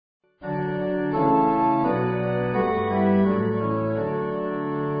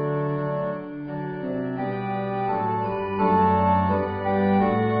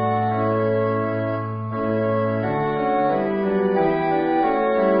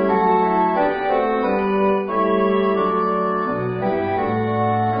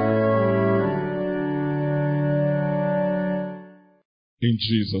In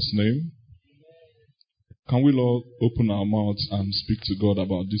Jesus' name. Can we all open our mouths and speak to God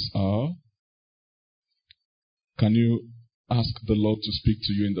about this hour? Can you ask the Lord to speak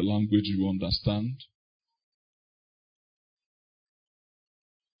to you in the language you understand?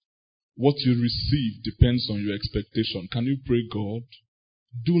 What you receive depends on your expectation. Can you pray, God,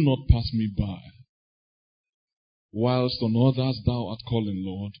 do not pass me by. Whilst on others thou art calling,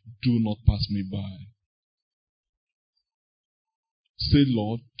 Lord, do not pass me by. Say,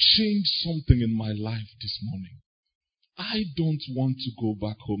 Lord, change something in my life this morning. I don't want to go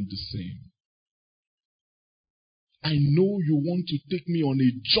back home the same. I know you want to take me on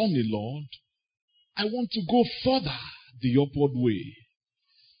a journey, Lord. I want to go further the upward way.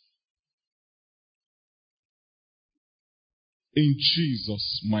 In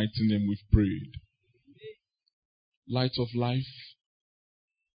Jesus' mighty name we've prayed. Light of life,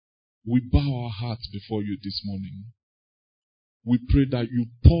 we bow our hearts before you this morning. We pray that you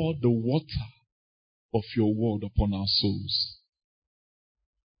pour the water of your word upon our souls.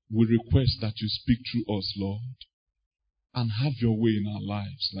 We request that you speak through us, Lord, and have your way in our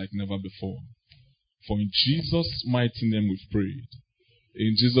lives like never before. For in Jesus' mighty name we've prayed.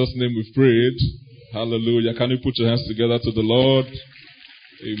 In Jesus' name we've prayed. Hallelujah. Can you put your hands together to the Lord?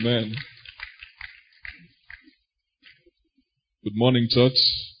 Amen. Good morning, church.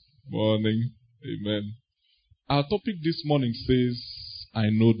 Morning. Amen. Our topic this morning says,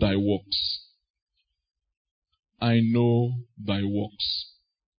 I know thy works. I know thy works.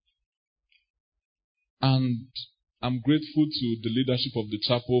 And I'm grateful to the leadership of the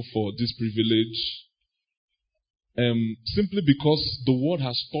chapel for this privilege. Simply because the word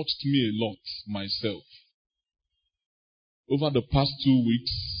has touched me a lot myself. Over the past 2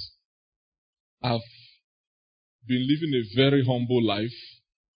 weeks, I've been living a very humble life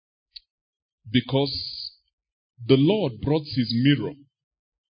because the Lord brought his mirror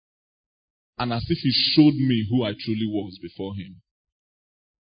and as if he showed me who I truly was before him.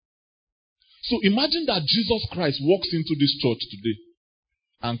 So imagine that Jesus Christ walks into this church today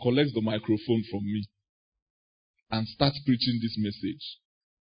and collects the microphone from me and starts preaching this message.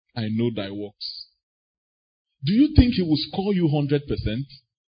 I know thy works. Do you think he will score you 100%?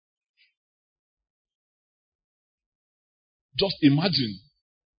 Just imagine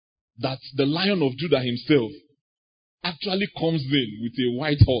that the Lion of Judah himself actually comes in with a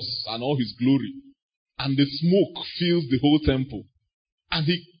white horse and all his glory, and the smoke fills the whole temple, and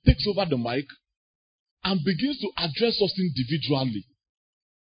he takes over the mic and begins to address us individually.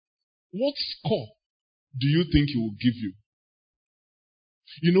 What score do you think he will give you?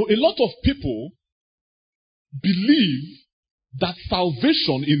 You know, a lot of people believe that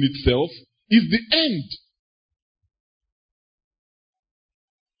salvation in itself is the end.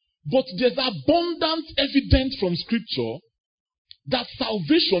 But there's abundant evidence from scripture that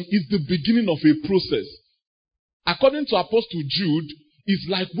salvation is the beginning of a process. According to Apostle Jude, it's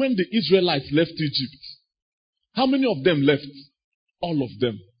like when the Israelites left Egypt. How many of them left? All of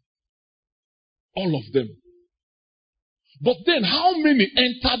them. All of them. But then how many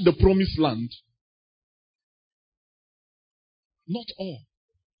entered the promised land? Not all.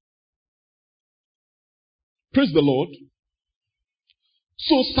 Praise the Lord.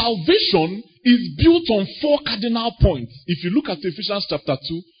 So salvation is built on 4 cardinal points. If you look at Ephesians chapter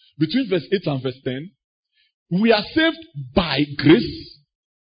 2, between verse 8 and verse 10, we are saved by grace,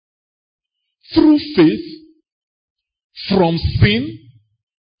 through faith, from sin,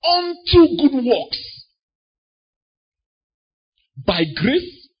 unto good works. By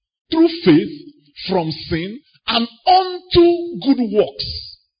grace, through faith, from sin, and unto good works.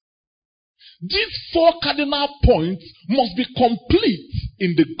 These 4 cardinal points must be complete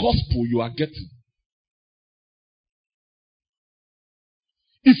in the gospel you are getting.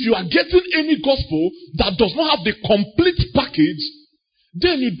 If you are getting any gospel that does not have the complete package,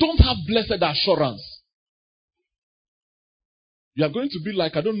 then you don't have blessed assurance. You are going to be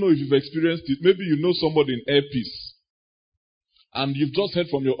like, I don't know if you've experienced it, maybe you know somebody in Air Peace, and you've just heard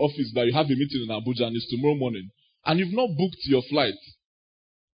from your office that you have a meeting in Abuja and it's tomorrow morning, and you've not booked your flight.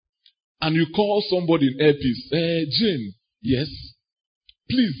 And you call somebody in Air Peace, Jane, yes,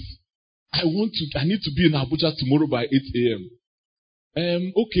 please, I need to be in Abuja tomorrow by 8 a.m.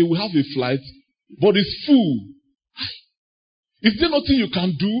 Okay, we have a flight, but it's full. Is there nothing you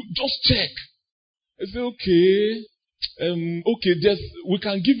can do? Just check. I say, okay, we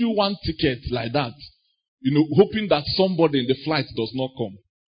can give you 1 ticket like that. You know, hoping that somebody in the flight does not come.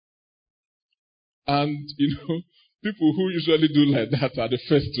 And, people who usually do like that are the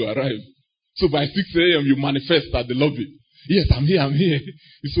first to arrive. So by 6 a.m. you manifest at the lobby. Yes, I'm here.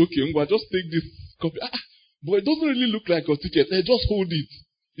 It's okay. Just take this copy. But it doesn't really look like a ticket. Just hold it.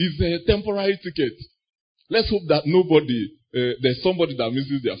 It's a temporary ticket. Let's hope that there's somebody that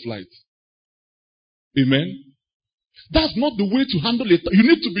misses their flight. Amen. That's not the way to handle it. You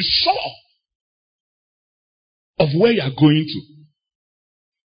need to be sure of where you are going to.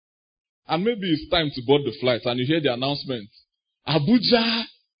 And maybe it's time to board the flight and you hear the announcement. Abuja,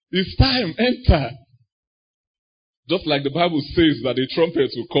 it's time, enter. Just like the Bible says that a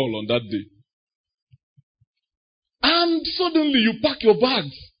trumpet will call on that day. And suddenly you pack your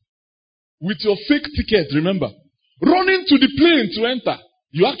bags with your fake ticket, remember. Running to the plane to enter.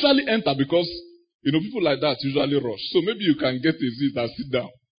 You actually enter because, people like that usually rush. So maybe you can get a seat and sit down.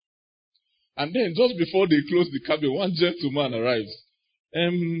 And then just before they close the cabin, one gentleman arrives.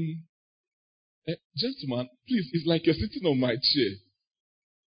 Gentleman, please, it's like you're sitting on my chair.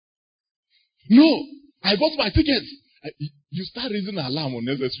 No, I got my ticket. You start raising an alarm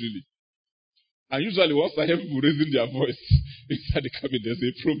unnecessarily. And usually once I hear people raising their voice inside the cabin, there's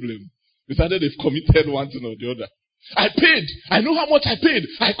a problem. It's either they've committed one thing or the other. I paid. I know how much I paid.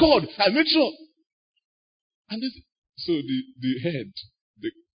 I called. I made sure. And so the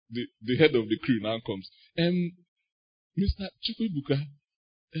head of the crew now comes. Mr. Ebuka,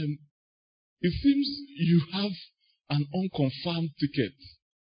 it seems you have an unconfirmed ticket.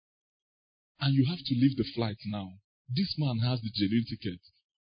 And you have to leave the flight now. This man has the genuine ticket.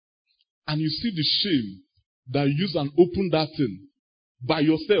 And you see the shame that you use and open that thing by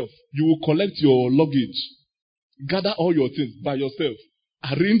yourself. You will collect your luggage. Gather all your things by yourself.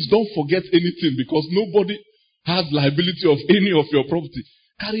 Arrange, don't forget anything because nobody has liability of any of your property.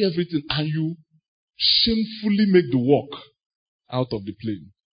 Carry everything and you shamefully make the walk out of the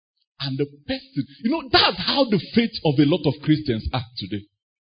plane. And the person, that's how the fate of a lot of Christians are today.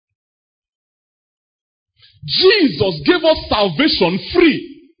 Jesus gave us salvation free.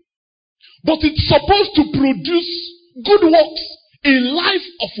 But it's supposed to produce good works, a life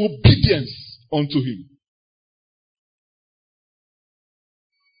of obedience unto Him.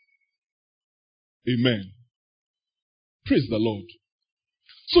 Amen. Praise the Lord.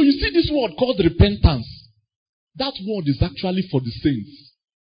 So you see this word called repentance. That word is actually for the saints.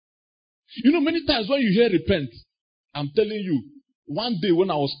 Many times when you hear repent, I'm telling you, one day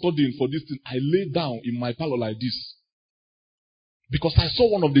when I was studying for this thing, I lay down in my parlor like this. Because I saw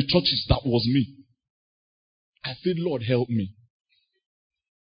one of the churches that was me. I said, Lord, help me.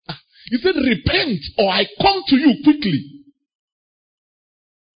 He said, repent or I come to you quickly.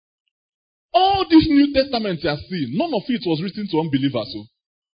 All this New Testament you are seeing, none of it was written to unbelievers. So.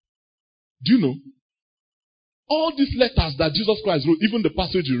 Do you know? All these letters that Jesus Christ wrote, even the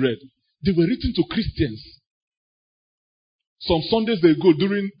passage you read, they were written to Christians. Some Sundays ago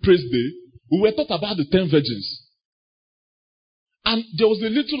during Praise Day, we were taught about the 10 virgins. And there was a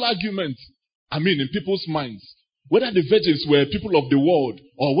little argument, in people's minds, whether the virgins were people of the world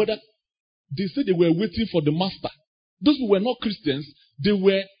or whether they said they were waiting for the master. Those who were not Christians, they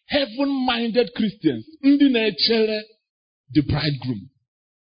were heaven-minded Christians. The bridegroom.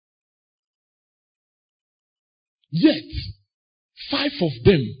 Yet, 5 of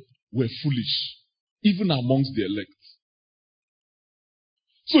them were foolish, even amongst the elect.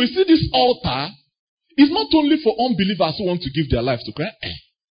 So you see this altar is not only for unbelievers who want to give their life to Christ.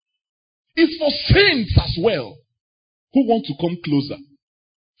 It's for saints as well who want to come closer.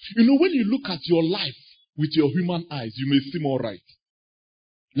 When you look at your life with your human eyes, you may seem all right.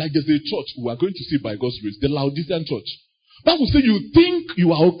 Like there's a church we are going to see by God's grace, the Laodicean church. Bible says you think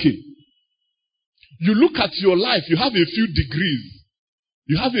you are okay. You look at your life, you have a few degrees.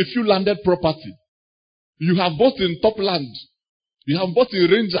 You have a few landed property. You have bought in top land. You have bought in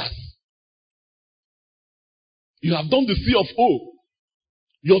Rangers. You have done the Sea of O.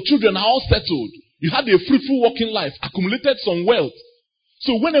 Your children are all settled. You had a fruitful working life, accumulated some wealth.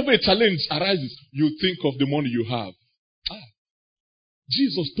 So whenever a challenge arises, you think of the money you have.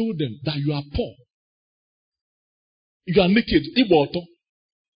 Jesus told them that you are poor. You are naked.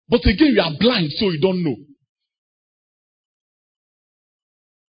 But again, you are blind, so you don't know.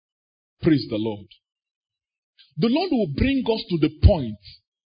 Praise the Lord. The Lord will bring us to the point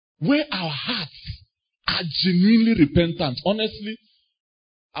where our hearts are genuinely repentant. Honestly,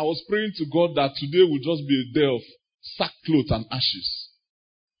 I was praying to God that today will just be a day of sackcloth and ashes.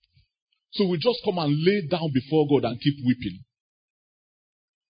 So we just come and lay down before God and keep weeping.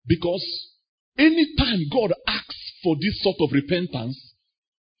 Because anytime God asks for this sort of repentance,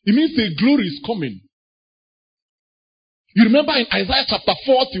 it means a glory is coming. You remember in Isaiah chapter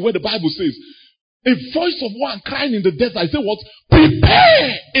 40 where the Bible says, a voice of one crying in the desert, I say what?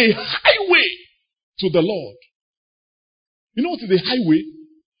 Prepare a highway to the Lord. You know what is a highway?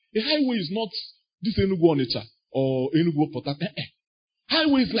 A highway is not This Enugu Onitsha or Enugu Port Harcourt.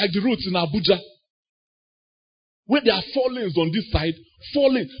 Highways like the roads in Abuja, where there are four lanes on this side,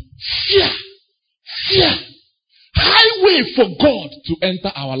 four lanes. Fear. Highway for God to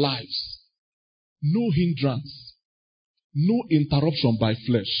enter our lives. No hindrance. No interruption by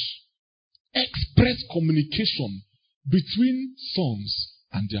flesh. Express communication between sons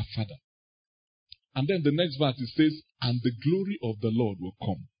and their father. And then the next verse it says, and the glory of the Lord will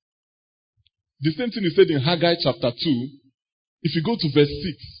come. The same thing he said in Haggai chapter 2. If you go to verse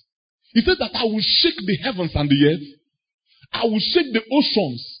 6, he said that I will shake the heavens and the earth. I will shake the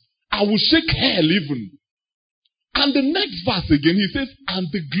oceans. I will shake hell even. And the next verse again, he says,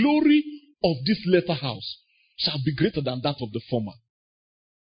 and the glory of this latter house shall be greater than that of the former.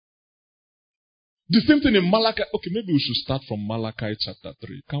 The same thing in Malachi. Okay, maybe we should start from Malachi chapter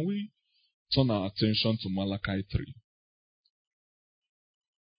 3. Can we turn our attention to Malachi 3?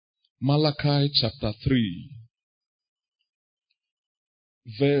 Malachi chapter 3.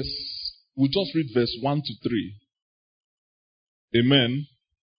 We'll just read verse 1 to 3. Amen.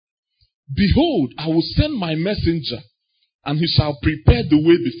 Behold, I will send my messenger, and he shall prepare the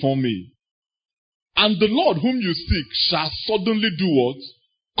way before me. And the Lord whom you seek shall suddenly do what?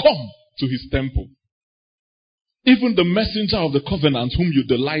 Come to his temple. Even the messenger of the covenant whom you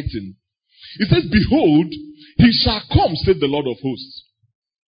delight in. He says, behold, he shall come, said the Lord of hosts.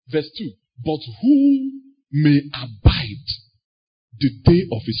 Verse 2. But who may abide the day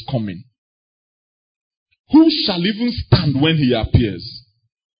of his coming? Who shall even stand when he appears?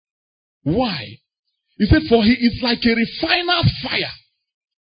 Why? He said, for he is like a refiner's fire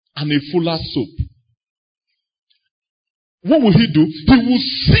and a fuller's soap. What will he do? He will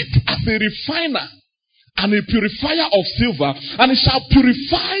sit as a refiner and a purifier of silver, and he shall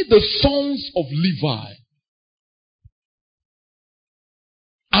purify the sons of Levi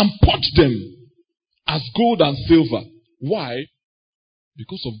and purge them as gold and silver. Why?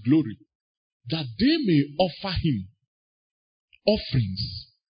 Because of glory. That they may offer him offerings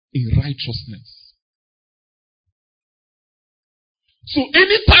in righteousness. So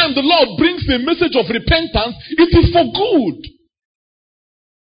anytime the Lord brings a message of repentance, it is for good.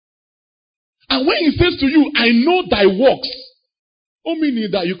 And when he says to you, I know thy works, meaning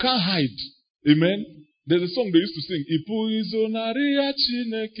that you can't hide. Amen. There's a song they used to sing. Ipuizonaria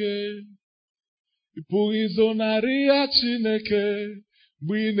Chineke. Ipuizonaria Chineke.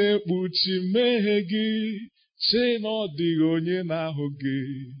 Bine buchi mehegi. Cheno digonye na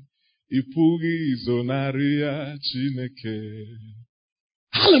hoge. Ipuizonaria Chineke.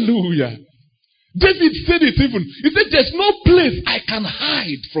 Hallelujah. David said it even. He said, there's no place I can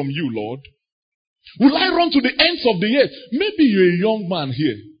hide from you, Lord. Will I run to the ends of the earth? Maybe you're a young man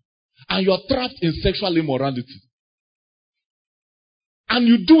here and you're trapped in sexual immorality. And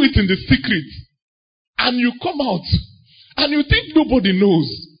you do it in the secret. And you come out and you think nobody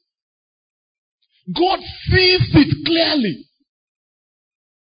knows. God sees it clearly.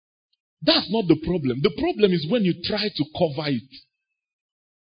 That's not the problem. The problem is when you try to cover it.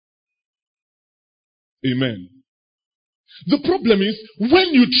 Amen. The problem is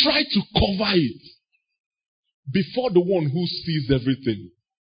when you try to cover it before the one who sees everything.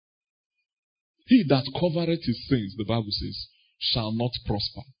 He that covereth his sins, the Bible says, shall not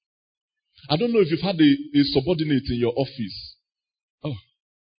prosper. I don't know if you've had a subordinate in your office. Oh,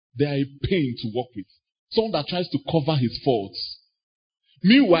 they are a pain to work with. Someone that tries to cover his faults.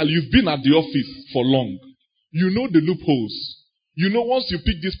 Meanwhile, you've been at the office for long. You know the loopholes. You know once you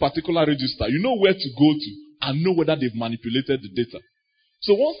pick this particular register, you know where to go to and know whether they've manipulated the data.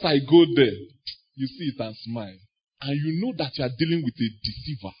 So once I go there, you see it and smile. And you know that you are dealing with a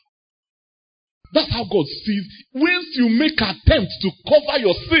deceiver. That's how God sees. Once you make attempts to cover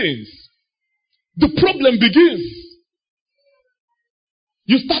your sins, the problem begins.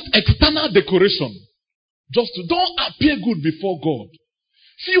 You start external decoration. Don't appear good before God.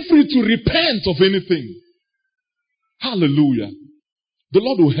 Feel free to repent of anything. Hallelujah. The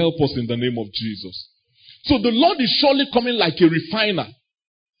Lord will help us in the name of Jesus. So the Lord is surely coming like a refiner.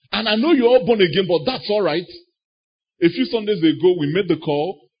 And I know you're all born again, but that's all right. A few Sundays ago, we made the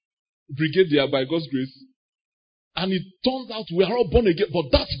call, brigadier by God's grace. And it turns out we are all born again,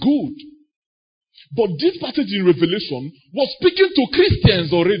 but that's good. But this passage in Revelation was speaking to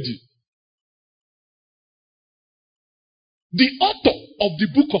Christians already. The author of the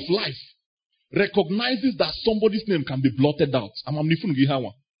book of life recognizes that somebody's name can be blotted out. Have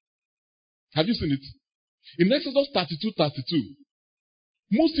you seen it? In Exodus 32:32,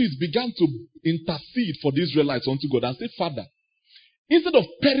 Moses began to intercede for the Israelites unto God and say, Father, instead of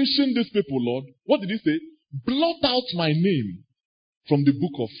perishing these people, Lord, what did he say? Blot out my name from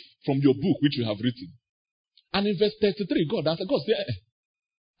your book which you have written. And in verse 33, God said,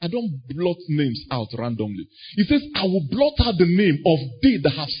 I don't blot names out randomly. He says, I will blot out the name of they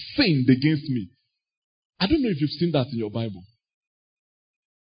that have sinned against me. I don't know if you've seen that in your Bible.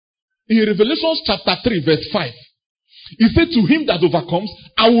 In Revelation chapter 3, verse 5, he said, to him that overcomes,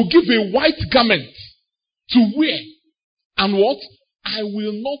 I will give a white garment to wear. And what? I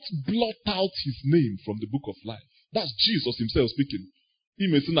will not blot out his name from the book of life. That's Jesus himself speaking. He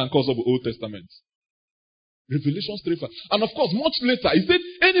may sin and cause of the Old Testament. Revelation 3:5. And of course, much later, he said,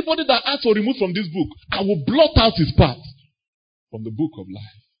 anybody that asks or removed from this book, I will blot out his part from the book of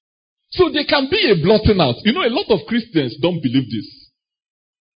life. So there can be a blotting out. You know, a lot of Christians don't believe this.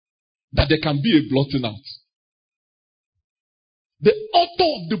 That there can be a blotting out. The author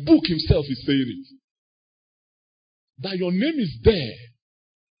of the book himself is saying it. That your name is there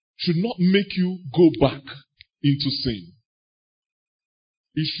should not make you go back into sin.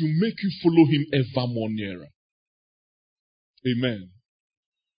 It should make you follow him ever more nearer. Amen.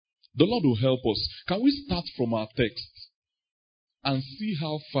 The Lord will help us. Can we start from our text and see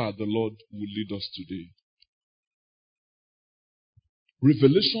how far the Lord will lead us today?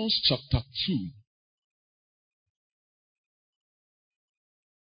 Revelation chapter 2,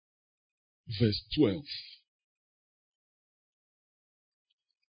 verse 12.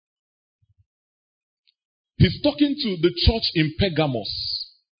 He's talking to the church in Pergamos.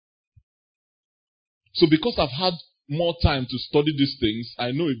 So because I've had more time to study these things,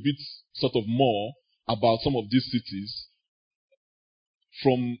 I know a bit sort of more about some of these cities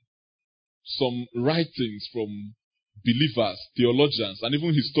from some writings from believers, theologians, and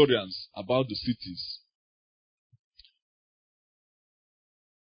even historians about the cities.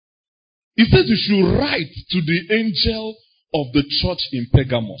 He says you should write to the angel of the church in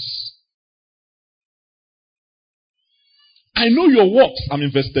Pergamos. I know your works. I'm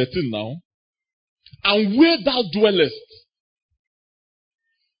in verse 13 now. And where thou dwellest,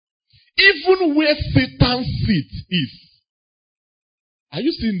 even where Satan's seat is. Are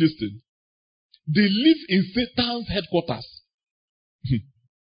you seeing this thing? They live in Satan's headquarters.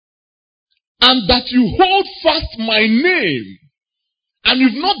 And that you hold fast my name, and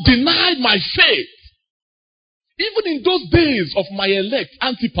you've not denied my faith, even in those days of my elect,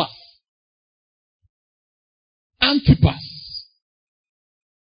 Antipas,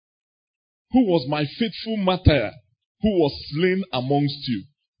 who was my faithful martyr, who was slain amongst you,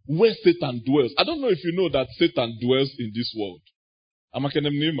 where Satan dwells. I don't know if you know that Satan dwells in this world.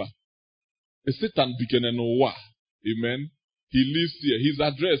 Satan began in Noah. Amen. He lives here. His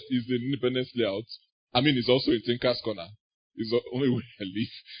address is in Independence Layout. It's also in Tinker's Corner. It's only where I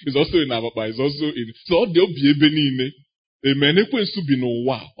live. It's also in Ababa. It's also in. So they'll be Benine. Amen.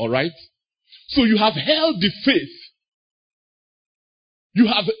 Alright? So you have held the faith. You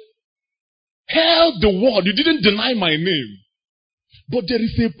have held the word. You didn't deny my name. But there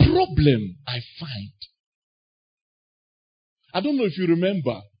is a problem I find. I don't know if you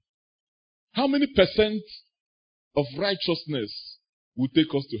remember. How many percent of righteousness will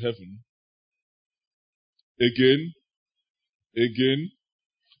take us to heaven? Again.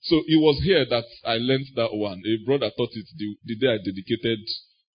 So it was here that I learned that one. A brother taught it the day I dedicated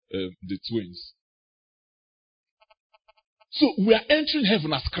the twins. So we are entering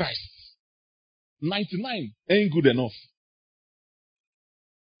heaven as Christ. 99 ain't good enough.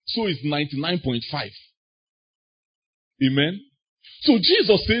 So it's 99.5. Amen. So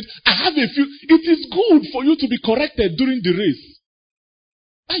Jesus said, I have a few. It is good for you to be corrected during the race.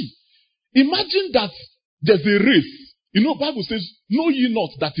 Imagine that there's a race. You know, Bible says, know ye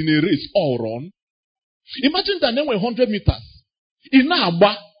not that in a race all run. Imagine that there were 100 meters.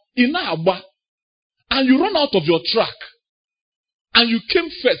 And you run out of your track. And you came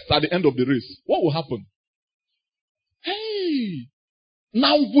first at the end of the race. What will happen? Hey!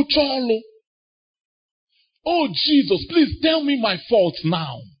 Now, oh Jesus, please tell me my fault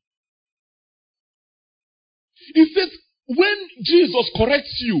now. He says, when Jesus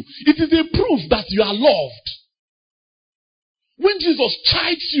corrects you, it is a proof that you are loved. When Jesus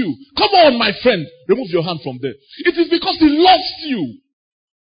chides you, come on my friend, remove your hand from there. It is because he loves you.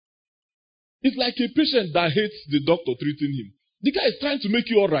 It's like a patient that hates the doctor treating him. The guy is trying to make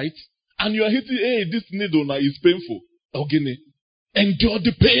you alright, and you are hitting, hey, this needle now is painful. Okay, endure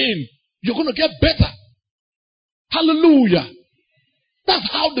the pain. You're going to get better. Hallelujah. That's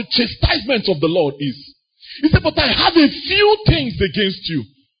how the chastisement of the Lord is. He said, but I have a few things against you.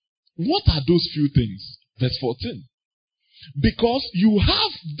 What are those few things? Verse 14. Because you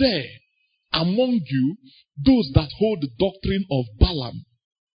have there among you those that hold the doctrine of Balaam,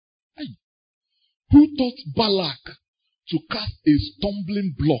 who taught Balak to cast a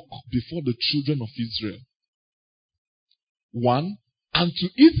stumbling block before the children of Israel. 1, and to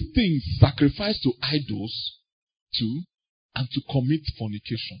eat things sacrificed to idols. 2, and to commit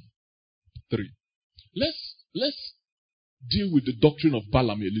fornication. 3. Let's deal with the doctrine of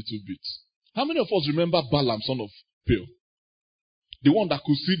Balaam a little bit. How many of us remember Balaam, son of Peor? The one that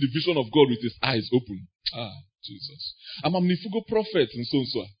could see the vision of God with his eyes open. Jesus. I'm a Nifugo prophet and so and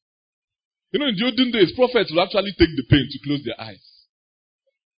so. You know, in the olden days, prophets will actually take the pain to close their eyes.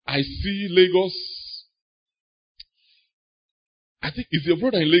 I see Lagos. I think, is your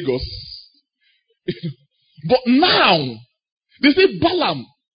brother in Lagos? But now, they say Balaam.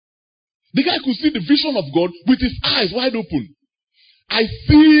 The guy could see the vision of God with his eyes wide open. I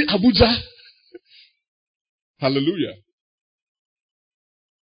see Abuja. Hallelujah.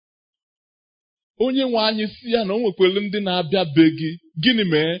 Onye nwe anyị si ya na o nwekwara ndị na-abịa be gị. Gịnị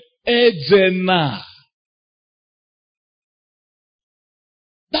mee? Ejena.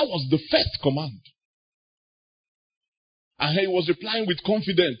 That was the first command. And he was replying with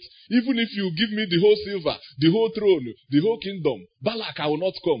confidence. Even if you give me the whole silver, the whole throne, the whole kingdom, Balak, I will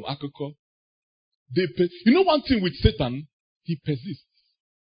not come. Akoko. You know one thing with Satan? He persists.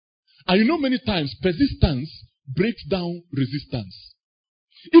 And you know many times, persistence breaks down resistance.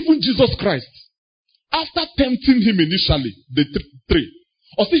 Even Jesus Christ, after tempting him initially, the three,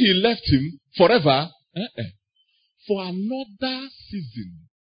 or see he left him forever, for another season.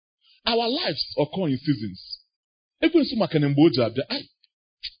 Our lives occur in seasons.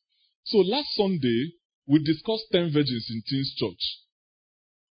 So last Sunday, we discussed 10 virgins in Teens Church.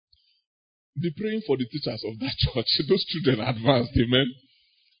 Be praying for the teachers of that church. Those children are advanced, amen.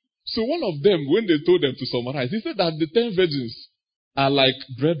 So one of them, when they told them to summarize, he said that the 10 virgins are like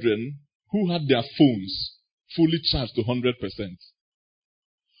brethren who had their phones fully charged to 100%.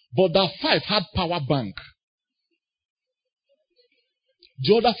 But the 5 had power bank.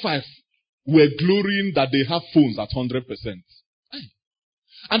 The other 5 were glorying that they have phones at 100%.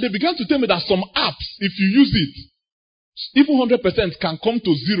 And they began to tell me that some apps, if you use it, even 100% can come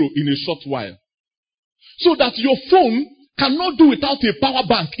to 0 in a short while. So that your phone cannot do without a power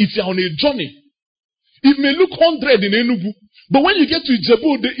bank if you are on a journey. It may look 100 in Enugu, but when you get to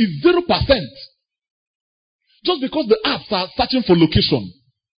Ijebu, there is 0%. Just because the apps are searching for location,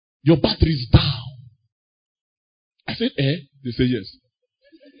 your battery is down. I said, They say yes.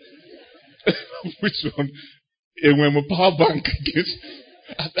 Which one? And when my power bank gets,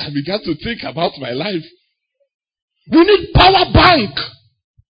 I began to think about my life. We need power bank.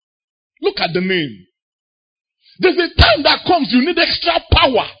 Look at the name. There's a time that comes, you need extra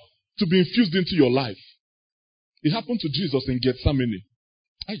power to be infused into your life. It happened to Jesus in Gethsemane.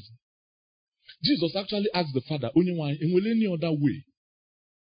 Jesus actually asked the Father, only one, and will any other way?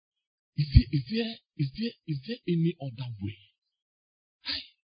 Is there any other way?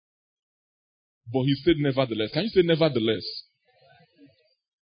 But he said, nevertheless. Can you say nevertheless?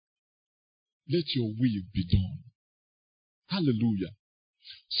 Let your will be done. Hallelujah.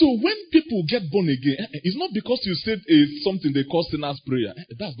 So when people get born again, it's not because you said something they call sinner's prayer.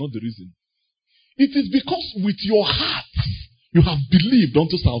 That's not the reason. It is because with your heart you have believed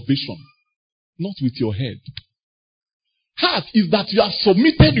unto salvation, not with your head. Heart is that you have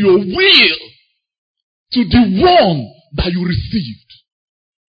submitted your will to the one that you received.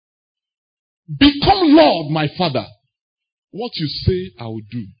 Become Lord, my Father. What you say, I will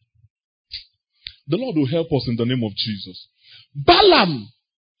do. The Lord will help us in the name of Jesus. Balaam,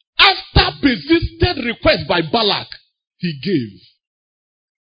 after persistent request by Balak, he gave.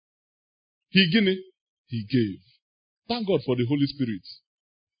 He gave. Thank God for the Holy Spirit.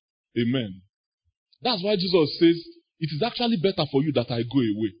 Amen. That's why Jesus says, it is actually better for you that I go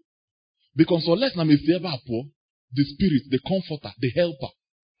away. Because unless I may see ever poor, the Spirit, the Comforter, the Helper,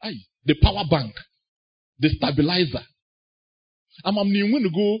 the power bank, the stabilizer. I'm going to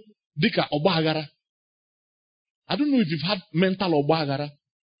go dika obagara. I don't know if you've had mental obagara.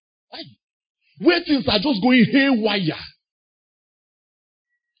 Where things are just going haywire.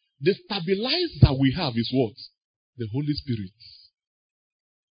 The stabilizer we have is what? The Holy Spirit.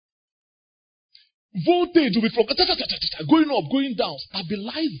 Voltage will be from going up, going down.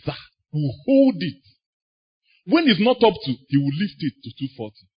 Stabilizer will hold it. When it's not up to, he will lift it to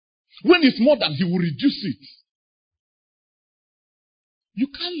 240. When it's more than, he will reduce it. You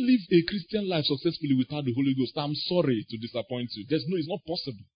can't live a Christian life successfully without the Holy Ghost. I'm sorry to disappoint you. It's not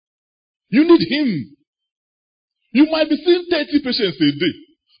possible. You need him. You might be seeing 30 patients a day.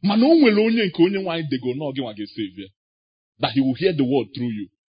 That he will hear the word through you.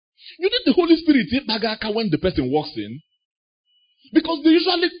 You need the Holy Spirit when the person walks in. Because they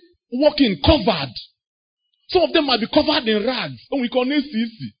usually walk in covered. Some of them might be covered in rags. And we call it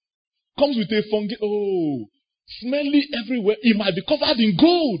comes with a fungi. Oh, smelly everywhere. It might be covered in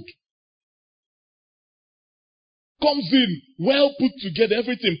gold. Comes in, well put together,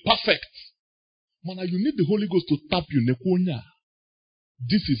 everything perfect. Man, you need the Holy Ghost to tap you.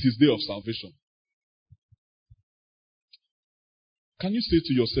 This is his day of salvation. Can you say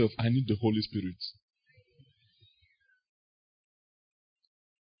to yourself, I need the Holy Spirit?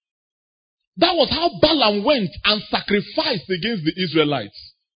 That was how Balaam went and sacrificed against the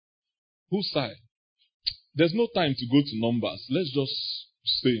Israelites. Whose side? There's no time to go to Numbers. Let's just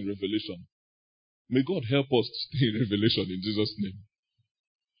stay in Revelation. May God help us to stay in Revelation in Jesus' name.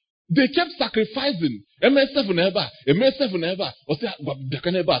 They kept sacrificing. MS7 ever. MS7 ever.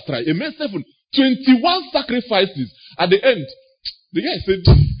 21 sacrifices. At the end, the guy said,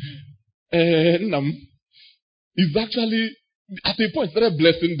 he's actually, at a point, started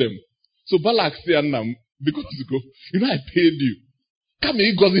blessing them. So Balak said, because I paid you. Come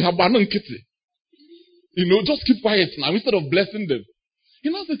here, just keep quiet now instead of blessing them.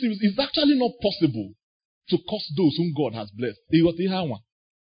 It's actually not possible to curse those whom God has blessed.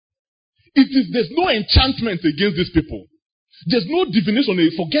 There's no enchantment against these people. There's no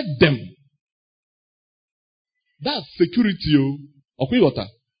divination. Forget them. That's security.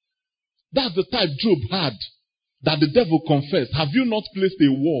 That's the type Job had that the devil confessed. Have you not placed a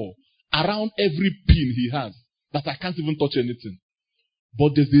wall around every pin he has that I can't even touch anything?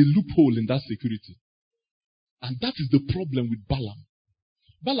 But there's a loophole in that security. And that is the problem with Balaam.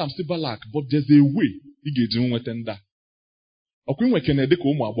 Balaam said Balak, but there's a way.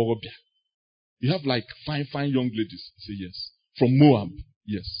 You have like fine young ladies. Say yes. From Moab.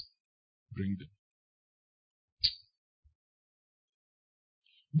 Yes. Bring them.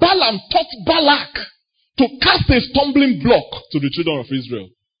 Balaam taught Balak to cast a stumbling block to the children of Israel.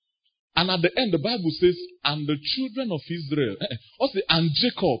 And at the end, the Bible says, and the children of Israel, and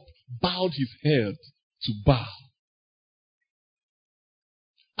Jacob bowed his head to Baal.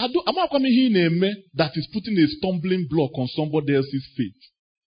 That is putting a stumbling block on somebody else's faith.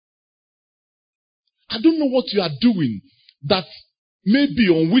 I don't know what you are doing that maybe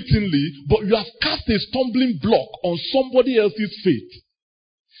unwittingly, but you have cast a stumbling block on somebody else's faith.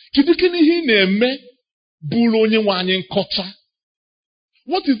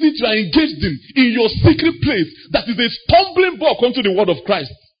 What is it you are engaged in your secret place that is a stumbling block onto the word of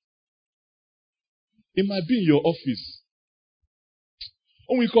Christ? It might be in your office.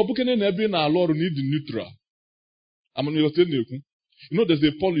 Need neutral. There's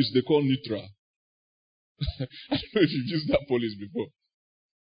a polish they call neutral. I don't know if you've used that polish before.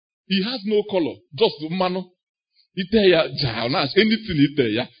 He has no color, just mano. Anything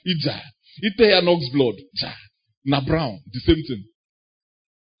knocks blood. Na brown, the same thing.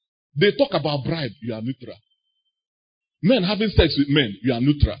 They talk about bribe, you are neutral. Men having sex with men, you are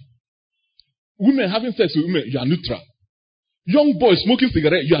neutral. Women having sex with women, you are neutral. Young boys smoking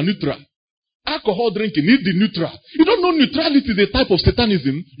cigarette, you are neutral. Alcohol drinking, need the neutral. You don't know neutrality is a type of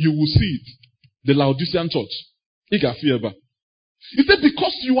Satanism, you will see it. The Laodicean church. He said,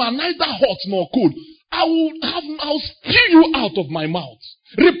 because you are neither hot nor cold, I'll spew you out of my mouth.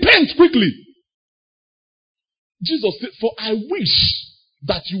 Repent quickly. Jesus said, for I wish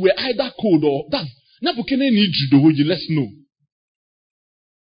that you were either cold or that. Let's know.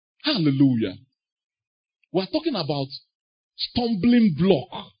 Hallelujah. We're talking about stumbling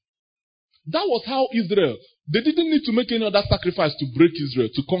block. That was how Israel, they didn't need to make any other sacrifice to break Israel,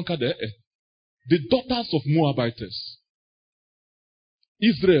 to conquer the daughters of Moabites.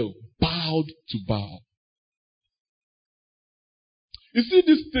 Israel bowed to Baal. You see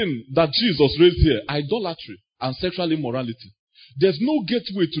this thing that Jesus raised here, idolatry and sexual immorality. There's no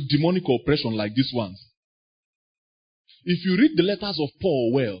gateway to demonic oppression like these ones. If you read the letters of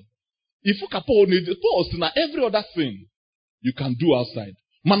Paul well, if you Paul says every other thing you can do outside.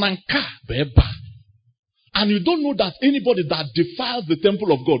 Mananka beba. And you don't know that anybody that defiles the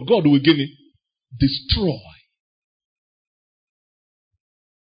temple of God, God will destroy.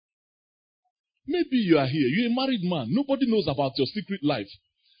 Maybe you are here, you're a married man, nobody knows about your secret life,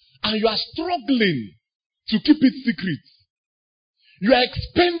 and you are struggling to keep it secret. You are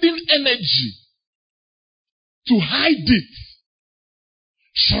expending energy to hide it,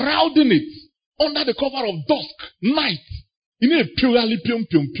 shrouding it under the cover of dusk, night.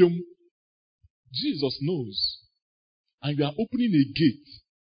 Jesus knows. And you are opening a gate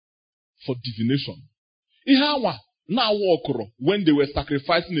for divination. When they were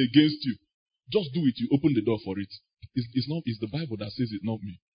sacrificing against you, just do it. You open the door for it. It's the Bible that says it, not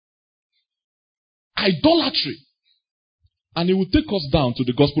me. Idolatry And he will take us down to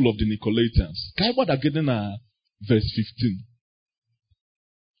the gospel of the Nicolaitans. Kaibada getting verse 15.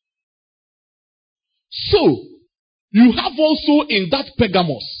 So, you have also in that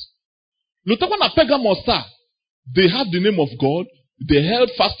Pergamos. Lutakwana Pergamos, they have the name of God. They held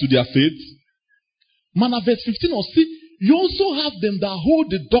fast to their faith. Man, verse 15 or see, you also have them that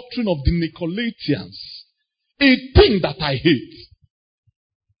hold the doctrine of the Nicolaitans. A thing that I hate.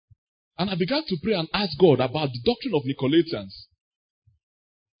 And I began to pray and ask God about the doctrine of Nicolaitans.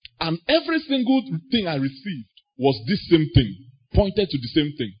 And every single thing I received was this same thing. Pointed to the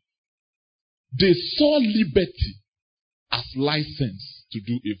same thing. They saw liberty as license to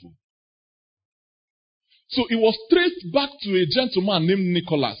do evil. So it was traced back to a gentleman named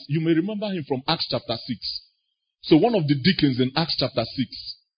Nicholas. You may remember him from Acts chapter 6. So one of the deacons in Acts chapter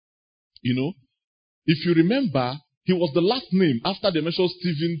 6. You know, if you remember, he was the last name after they mentioned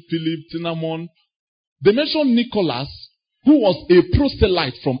Stephen, Philip, Cinnamon. They mentioned Nicholas, who was a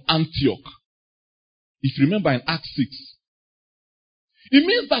proselyte from Antioch. If you remember in Acts 6. It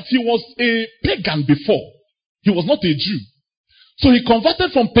means that he was a pagan before. He was not a Jew. So he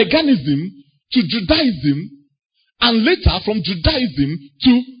converted from paganism to Judaism, and later from Judaism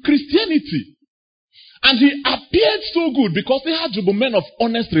to Christianity. And he appeared so good because he had men of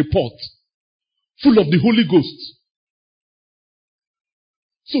honest report, full of the Holy Ghost.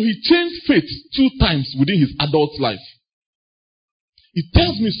 So he changed faith 2 times within his adult life. It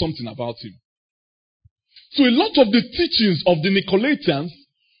tells me something about him. So a lot of the teachings of the Nicolaitans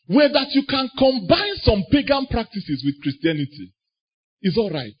were that you can combine some pagan practices with Christianity. It's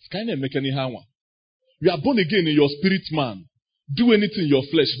alright. Can you make any harm? You are born again in your spirit man. Do anything in your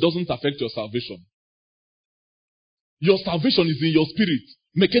flesh. It doesn't affect your salvation. Your salvation is in your spirit.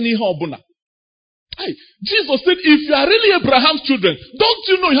 Make any harm. Hey, Jesus said, if you are really Abraham's children, don't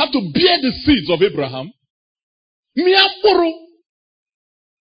you know you have to bear the seeds of Abraham?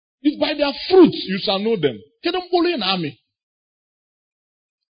 It's by their fruits you shall know them.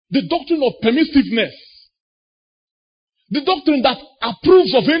 The doctrine of permissiveness. The doctrine that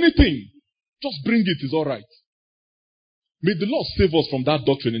approves of anything. Just bring it, it's alright. May the Lord save us from that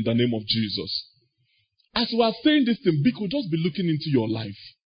doctrine in the name of Jesus. As we are saying this thing, we could just be looking into your life.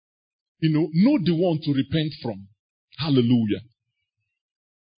 You know the one to repent from. Hallelujah.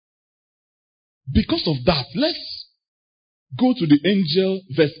 Because of that, let's go to the angel,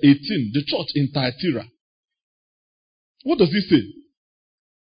 verse 18, the church in Thyatira. What does he say?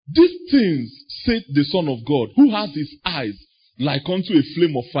 These things said the Son of God, who has his eyes like unto a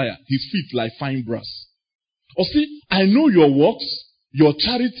flame of fire, his feet like fine brass. Or see, I know your works, your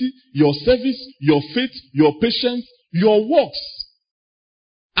charity, your service, your faith, your patience, your works.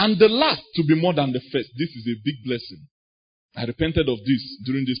 And the last to be more than the first. This is a big blessing. I repented of this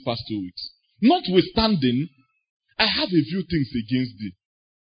during these past 2 weeks. Notwithstanding, I have a few things against thee.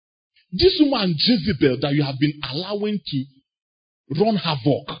 This woman Jezebel that you have been allowing to run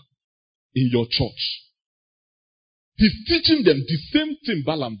havoc in your church. He's teaching them the same thing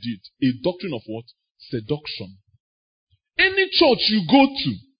Balaam did. A doctrine of what? Seduction. Any church you go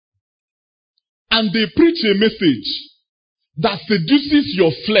to and they preach a message that seduces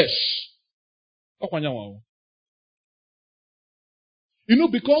your flesh. You know,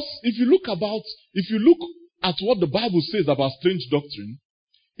 because if you look at what the Bible says about strange doctrine,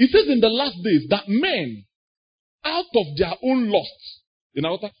 it says in the last days that men, out of their own lust,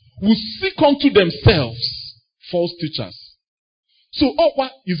 will seek unto themselves false teachers. So,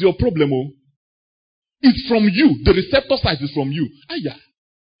 what is your problem? It's from you. The receptor site is from you.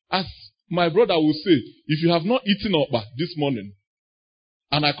 As my brother will say, if you have not eaten okpa this morning,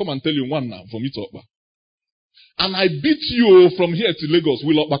 and I come and tell you one now from eat okpa, and I beat you from here to Lagos,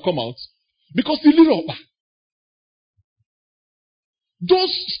 will okpa come out? Because you little okpa.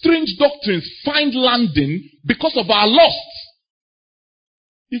 Those strange doctrines find landing because of our lust.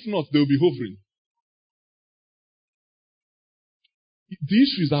 If not, they will be hovering. The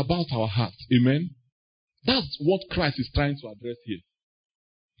issue is about our heart. Amen. That's what Christ is trying to address here.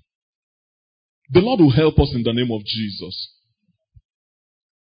 The Lord will help us in the name of Jesus.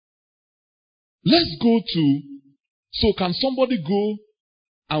 Let's go to, so can somebody go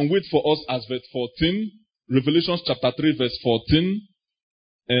and wait for us as verse 14? Revelation chapter 3 verse 14.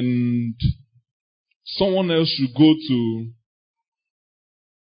 And someone else should go to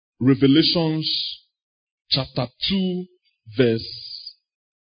Revelations chapter 2 verse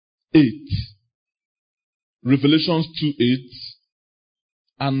 8. Revelations 2:8.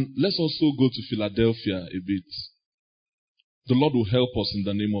 And let's also go to Philadelphia a bit. The Lord will help us in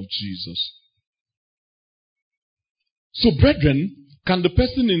the name of Jesus. So, brethren, can the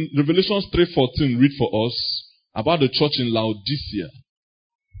person in Revelations 3:14 read for us? about the church in Laodicea.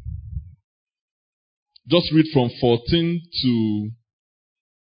 Just read from 14 to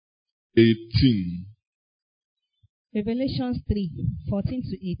 18. Revelations 3:14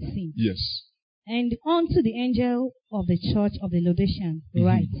 to 18. Yes. And unto the angel of the church of the Laodicean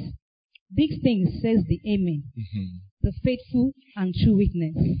write, These things says the Amen, the faithful and true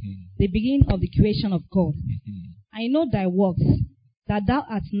witness, the beginning of the creation of God. I know thy works, that thou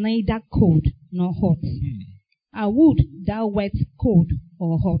art neither cold nor hot. I would thou wert cold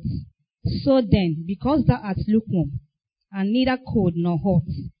or hot. So then, because thou art lukewarm, and neither cold nor hot,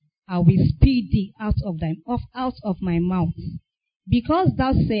 I will spit thee out of my mouth. Because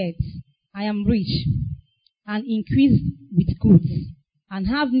thou saidst, I am rich, and increased with goods, and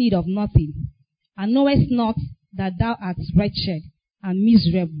have need of nothing, and knowest not that thou art wretched, and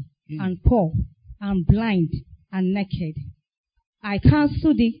miserable, and poor, and blind, and naked. I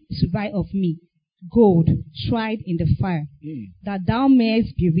counsel thee to buy of me gold tried in the fire, that thou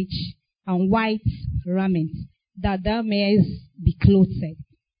mayest be rich, and white raiment, that thou mayest be clothed.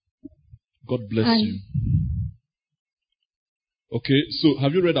 God bless you. Okay, so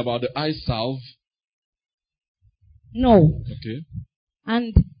have you read about the eye salve? No. Okay.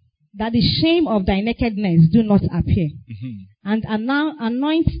 And that the shame of thy nakedness do not appear. And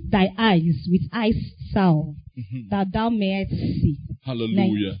anoint thy eyes with eye salve, that thou mayest see.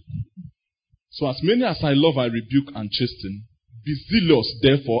 Hallelujah. So as many as I love, I rebuke and chasten. Be zealous,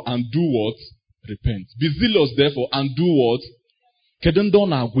 therefore, and do what? Repent. Be zealous, therefore, and do what?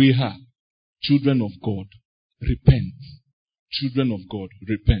 Children of God, repent. Children of God,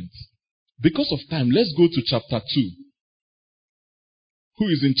 repent. Because of time, let's go to chapter 2. Who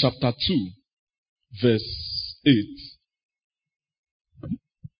is in chapter 2, verse 8?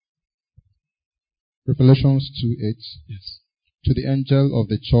 Revelations 2:8. Yes. To the angel of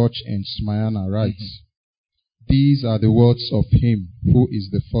the church in Smyrna write, These are the words of him who is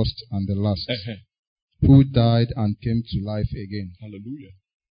the first and the last, who died and came to life again. Hallelujah.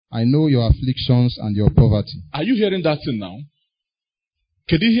 I know your afflictions and your poverty. Are you hearing that thing now?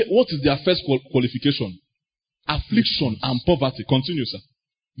 What is their first qualification? Affliction and poverty. Continue, sir.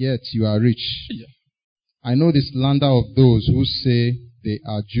 Yet you are rich. Yeah. I know the slander of those who say they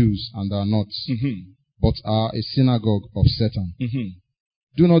are Jews and are not, but are a synagogue of Satan.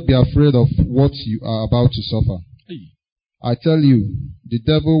 Do not be afraid of what you are about to suffer. I tell you, the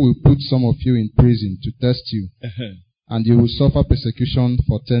devil will put some of you in prison to test you, and you will suffer persecution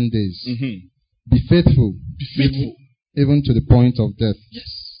for 10 days. Be faithful. Be faithful. Even to the point of death.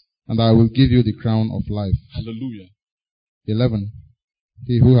 Yes. And I will give you the crown of life. Hallelujah. 11.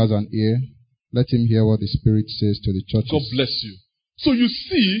 He who has an ear, let him hear what the Spirit says to the churches. God bless you. So you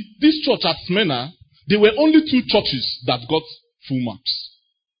see, this church at Smyrna, there were only 2 churches that got full marks.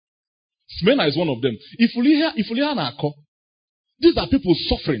 Smyrna is one of them. If you hear these are people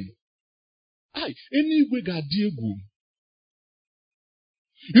suffering.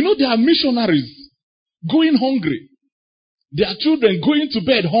 You know, there are missionaries going hungry. Their children going to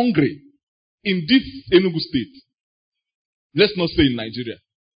bed hungry in this Enugu state. Let's not say in Nigeria.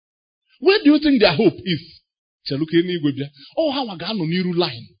 Where do you think their hope is? Oh, how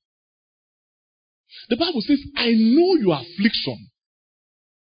line. The Bible says, I know your affliction.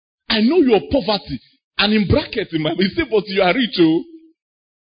 I know your poverty. And in brackets, in my mind, say, but you are rich, oh.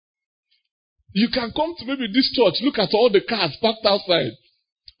 You can come to maybe this church, look at all the cars parked outside.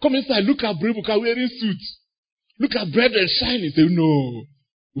 Come inside, look at Ebuka wearing suits. Look at brethren shining. Say, no,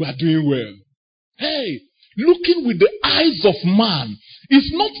 we are doing well. Hey, looking with the eyes of man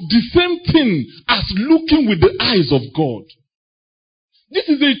is not the same thing as looking with the eyes of God. This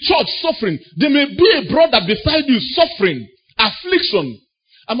is a church suffering. There may be a brother beside you suffering, affliction.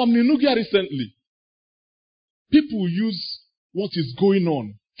 I'm in Nugia recently. People use what is going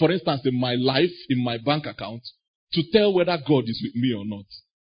on, for instance, in my life, in my bank account, to tell whether God is with me or not.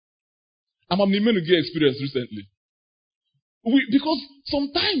 I'm in Nugia experience recently. Because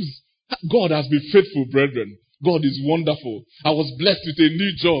sometimes God has been faithful, brethren. God is wonderful. I was blessed with a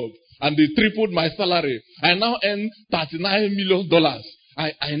new job and they tripled my salary. I now earn $39 million.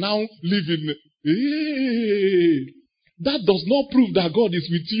 I now live in... Hey, that does not prove that God is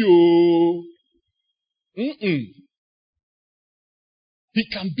with you. He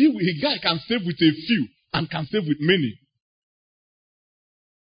can be with a guy can save with a few and can save with many.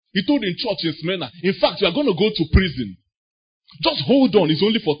 He told in church in Smyrna, in fact, you are going to go to prison. Just hold on, it's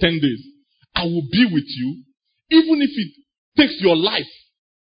only for 10 days. I will be with you, even if it takes your life.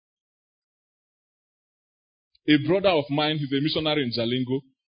 A brother of mine, he's a missionary in Jalingo.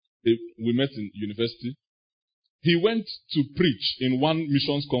 We met in university. He went to preach in one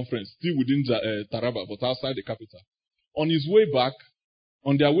missions conference, still within Taraba, but outside the capital. On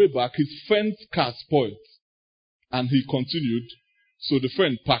their way back, his friend's car spoiled. And he continued. So the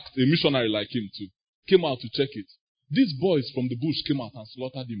friend packed, a missionary like him too, came out to check it. These boys from the bush came out and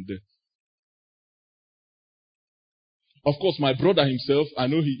slaughtered him dead. Of course, my brother himself, I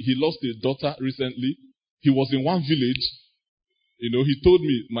know he lost a daughter recently. He was in one village. He told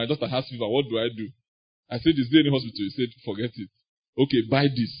me, my daughter has fever, what do I do? I said, is there any hospital? He said, forget it. Okay, buy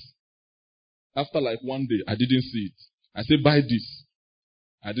this. After like one day, I didn't see it. I said, buy this.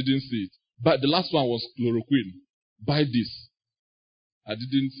 I didn't see it. But the last one was chloroquine. Buy this. I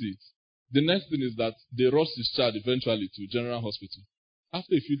didn't see it. The next thing is that they rushed his child eventually to General Hospital.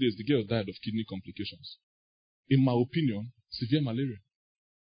 After a few days, the girl died of kidney complications. In my opinion, severe malaria.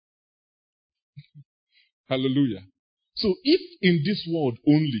 Hallelujah. So if in this world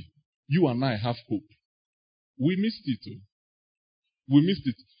only you and I have hope, we missed it. We missed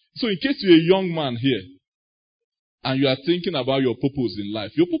it. So in case you're a young man here and you are thinking about your purpose in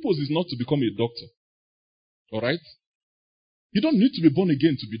life, your purpose is not to become a doctor. Alright? You don't need to be born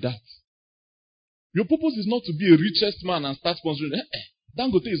again to be that. Your purpose is not to be a richest man and start sponsoring.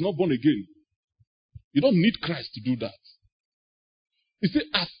 Dangote is not born again. You don't need Christ to do that. He said,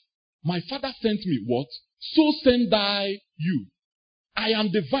 as my Father sent me, what? So send I you. I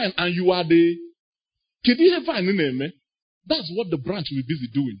am the vine and you are the... That's what the branch will be busy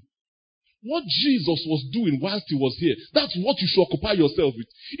doing. What Jesus was doing whilst he was here, that's what you should occupy yourself with.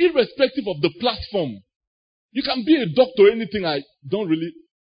 Irrespective of the platform. You can be a doctor or anything. I don't really...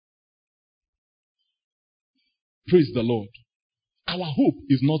 Praise the Lord. Our hope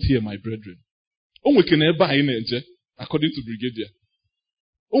is not here, my brethren. According to Brigadier.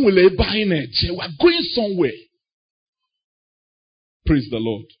 We are going somewhere. Praise the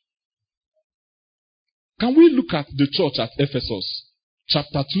Lord. Can we look at the church at Ephesus,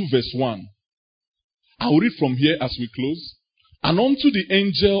 chapter 2, verse 1? I'll read from here as we close. And unto the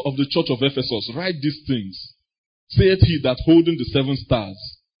angel of the church of Ephesus, write these things, saith he that holding the 7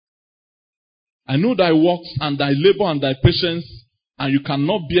 stars. I know thy works and thy labor and thy patience, and you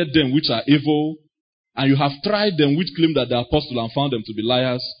cannot bear them which are evil, and you have tried them which claim that they are apostles and found them to be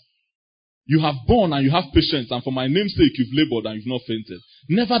liars. You have borne and you have patience, and for my name's sake you've labored and you've not fainted.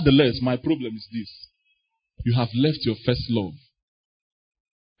 Nevertheless, my problem is this. You have left your first love.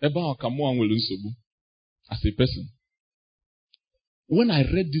 As a person. When I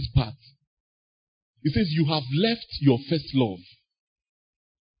read this part, it says you have left your first love.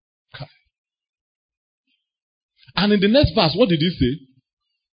 And in the next verse, what did he say?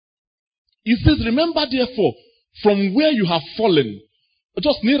 He says, remember therefore, from where you have fallen,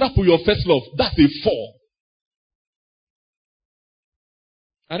 just near up with your first love. That's a fall.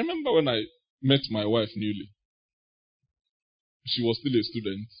 I remember when I met my wife newly. She was still a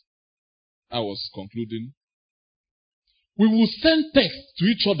student. I was concluding. We will send texts to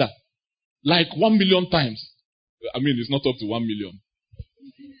each other like 1 million times. I mean, it's not up to 1 million.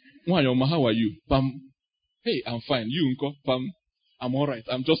 How are you? Pam. Hey, I'm fine. You, Unko? Pam. I'm alright.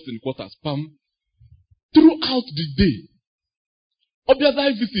 I'm just in quarters. Pam. Throughout the day. Obviously,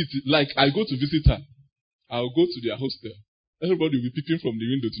 I visit, like I go to visit her. I'll go to their hostel. Everybody will be peeping from the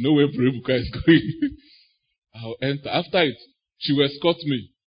window to know where Ebuka is going. I'll enter. After it, she will escort me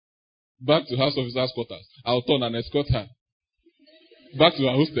back to house officer's quarters. I'll turn and escort her back to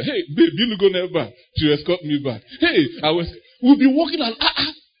her hostel. Hey, babe, you go never. She will escort me back. Hey, we'll be walking and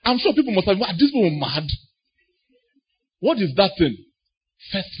I'm sure people must have these people mad. What is that thing?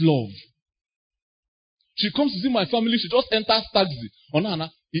 First love. She comes to see my family. She just enters taxi.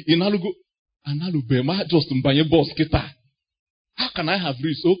 How can I have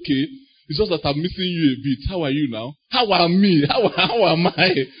reached? Okay. It's just that I'm missing you a bit. How are you now? How am me? How am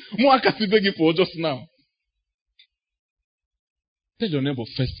I? More I can beg you for just now. Tell your neighbor,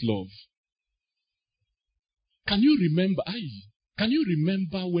 first love. Can you remember? Can you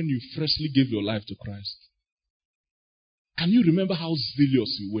remember when you freshly gave your life to Christ? Can you remember how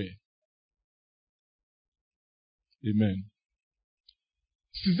zealous you were? Amen.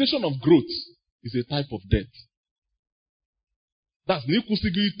 Cessation of growth is a type of death. That's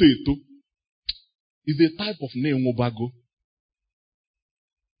Nikusigito. Is a type of neomobago.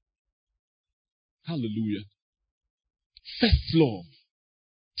 Hallelujah. First love.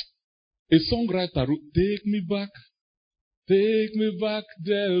 A songwriter wrote, take me back,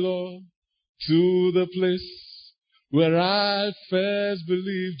 dear Lord, to the place where I first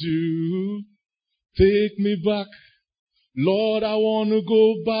believed you. Take me back, Lord, I want to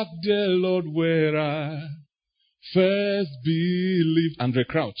go back, dear Lord, where I first believed. Andre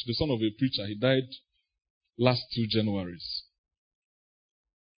Crouch, the son of a preacher, he died last 2 Januaries.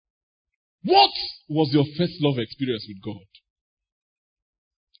 What was your first love experience with God?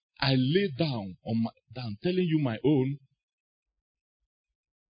 I laid down telling you my own.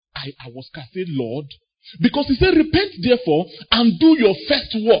 I was casting, Lord, because he said, repent therefore and do your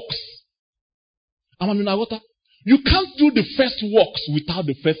first works. You can't do the first works without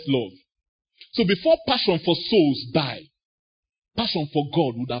the first love. So before passion for souls die, passion for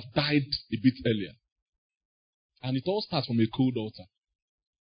God would have died a bit earlier. And it all starts from a cold altar.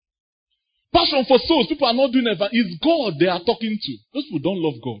 Passion for souls, people are not doing it, but it's God they are talking to. Those people don't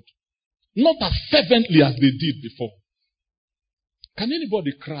love God. Not as fervently as they did before. Can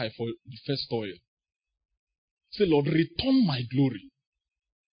anybody cry for the first oil? Say, Lord, return my glory.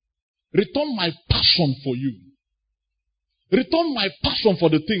 Return my passion for you. Return my passion for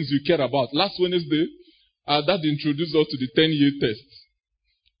the things you care about. Last Wednesday, Dad introduced us to the 10-year test.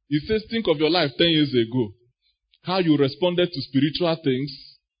 He says, think of your life 10 years ago. How you responded to spiritual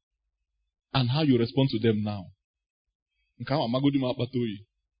things and how you respond to them now.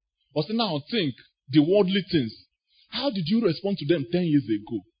 But now think the worldly things. How did you respond to them 10 years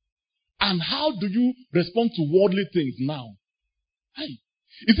ago? And how do you respond to worldly things now? Hey,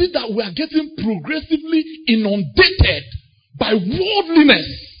 is it that we are getting progressively inundated by worldliness?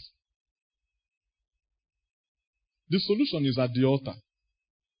 The solution is at the altar.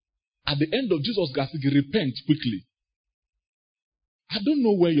 At the end of Jesus' gospel, repent quickly. I don't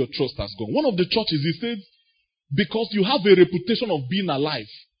know where your trust has gone. One of the churches, he said, because you have a reputation of being alive,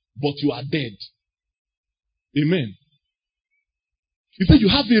 but you are dead. Amen. He said you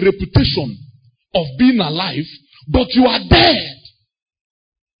have a reputation of being alive, but you are dead.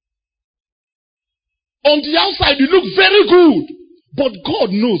 On the outside, you look very good, but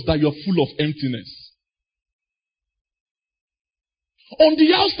God knows that you're full of emptiness. On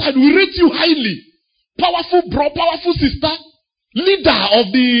the outside, we rate you highly. Powerful bro, powerful sister, leader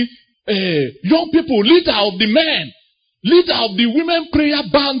of the young people, leader of the men, leader of the women prayer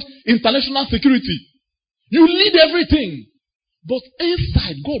band, international security. You lead everything. But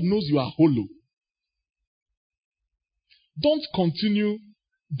inside, God knows you are hollow. Don't continue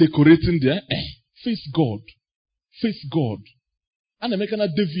decorating there. Face God. Face God. And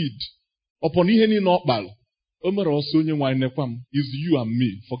David, upon iheni nokbal, is you and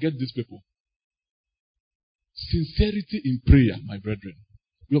me. Forget these people. Sincerity in prayer, my brethren.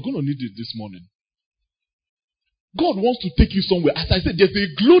 We are going to need it this morning. God wants to take you somewhere. As I said, there's a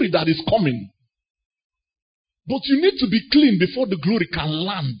glory that is coming. But you need to be clean before the glory can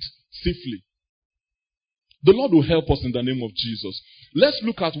land safely. The Lord will help us in the name of Jesus. Let's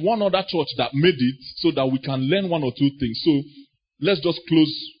look at one other church that made it so that we can learn one or two things. So let's just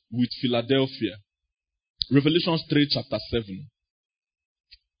close with Philadelphia. Revelation 3 chapter 7.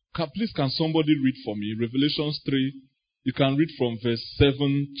 Please can somebody read for me? Revelation 3. You can read from verse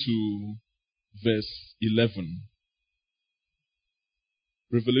 7 to verse 11.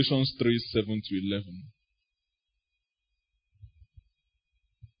 Revelation 3, 7 to 11.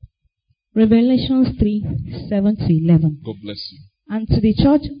 Revelation 3, 7 to 11. God bless you. And to the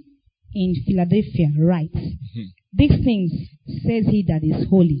church in Philadelphia write, these things says he that is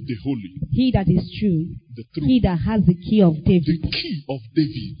holy, the holy, he that is true, the true, he that has the key of David, the key of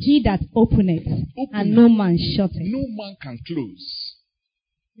David, he that openeth, and no man shutteth. No man can close.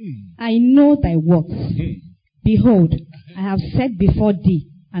 I know thy works. Behold, I have set before thee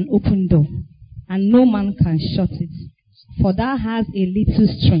an open door, and no man can shut it. For thou hast a little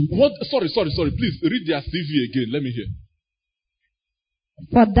strength. What? Sorry. Please read their CV again. Let me hear.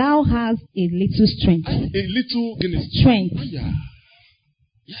 For thou hast a little strength. A little strength.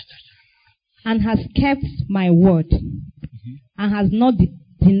 And hast kept my word. And hast not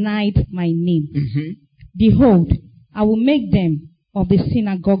denied my name. Behold, I will make them of the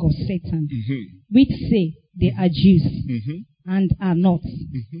synagogue of Satan, which say they are Jews, and are not,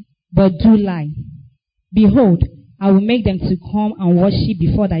 but do lie. Behold, I will make them to come and worship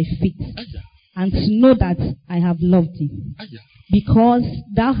before thy feet, and to know that I have loved thee, because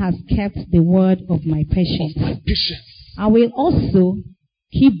thou hast kept the word of my patience. I will also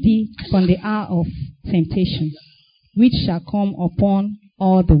keep thee from the hour of temptation, which shall come upon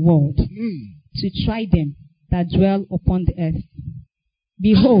all the world, to try them that dwell upon the earth.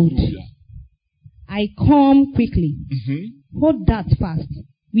 Behold, I come quickly. Hold that fast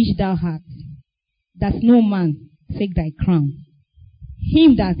which thou hast, that no man take thy crown.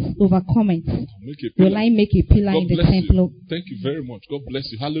 Him that overcometh will I make a pillar in the temple. Thank you very much. God bless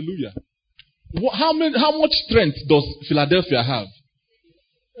you. Hallelujah. How much strength does Philadelphia have?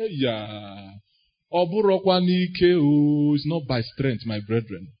 It's not by strength, my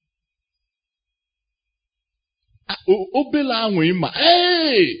brethren. Obela Anwima.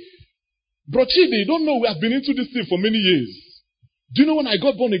 Hey! Bro Chidi, you don't know we have been into this thing for many years. Do you know when I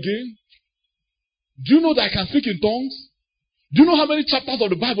got born again? Do you know that I can speak in tongues? Do you know how many chapters of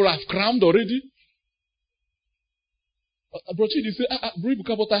the Bible I've crammed already? Bro Chidi say,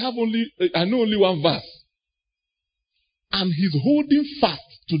 Ebuka, but I know only one verse. And he's holding fast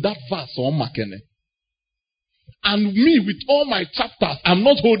to that verse on Makene. And me, with all my chapters, I'm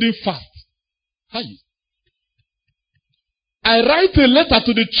not holding fast. Hi. I write a letter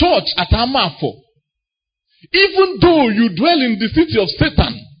to the church at Amafo. Even though you dwell in the city of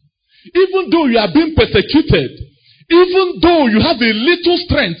Satan, even though you are being persecuted, even though you have a little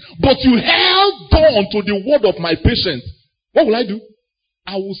strength, but you held on to the word of my patience, what will I do?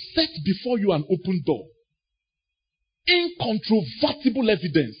 I will set before you an open door. Incontrovertible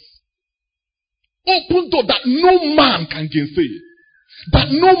evidence. Open door that no man can gainsay. That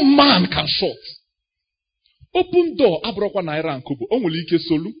no man can shut. Open door, Abrokwa Naira and Kobo. Onwelike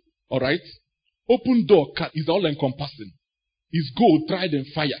Solu. Alright? Open door is all encompassing. Is gold tried in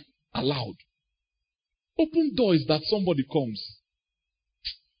fire. Allowed. Open door is that somebody comes.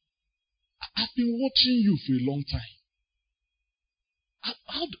 I've been watching you for a long time.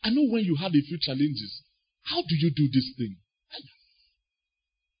 I know when you had a few challenges. How do you do this thing?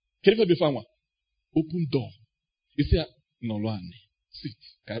 Can you be found? Open door. You say, no, sit.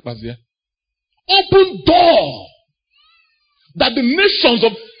 Open door. That the nations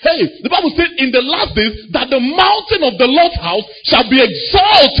of, the Bible says in the last days that the mountain of the Lord's house shall be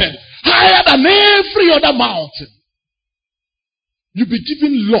exalted higher than every other mountain. You'll be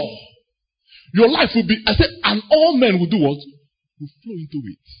given law. Your life will be, and all men will do what? Will flow into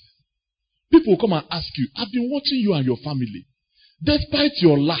it. People will come and ask you, I've been watching you and your family. Despite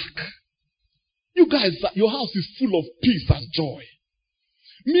your lack, you guys, your house is full of peace and joy.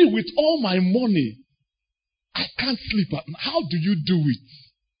 Me, with all my money, I can't sleep at night. How do you do it?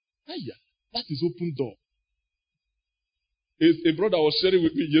 That is open door. A brother was sharing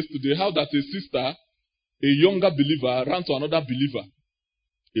with me yesterday how that a sister, a younger believer, ran to another believer,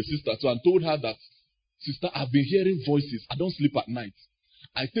 a sister too, and told her that, sister, I've been hearing voices. I don't sleep at night.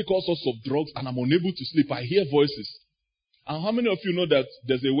 I take all sorts of drugs and I'm unable to sleep. I hear voices. And how many of you know that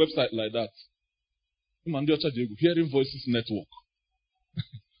there's a website like that? Hearing Voices Network.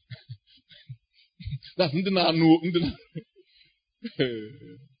 That's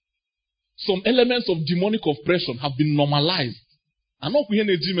some elements of demonic oppression have been normalized. I'm not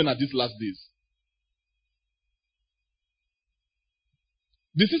hearing at these last days.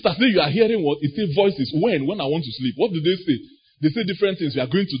 The sister say you are hearing what? It says voices. When I want to sleep. What do they say? They say different things. You are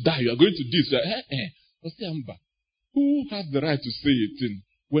going to die. You are going to this. Who has the right to say a thing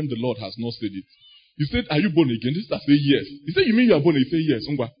when the Lord has not said it? He said, are you born again? This sister say yes. He said, you mean you are born again? He said yes.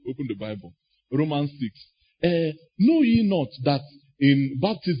 Open the Bible. Romans 6. Know ye not that in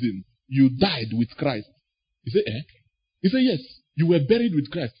baptism you died with Christ? He said, He said, yes. You were buried with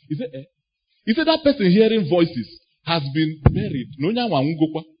Christ. He said, He said, that person hearing voices has been buried.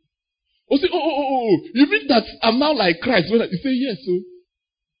 Oh, say, you mean that I'm now like Christ? He said, yes. So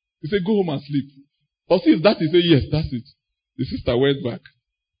he said, go home and sleep. Or see if that, he said, yes, that's it. The sister went back.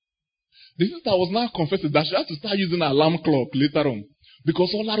 The sister was now confessing that she had to start using an alarm clock later on.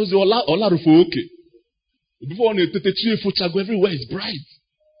 Because all okay. Before everywhere is bright.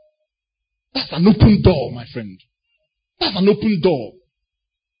 That's an open door, my friend. That's an open door.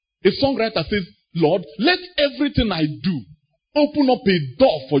 A songwriter says, Lord, let everything I do open up a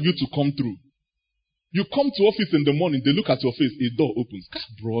door for you to come through. You come to office in the morning, they look at your face, a door opens.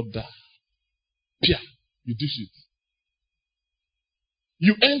 Brother. Pia, you dish it.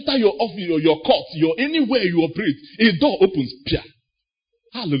 You enter your office or your court, anywhere you operate, a door opens. Pia.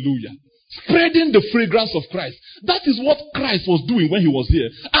 Hallelujah. Spreading the fragrance of Christ. That is what Christ was doing when he was here.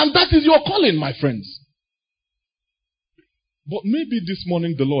 And that is your calling, my friends. But maybe this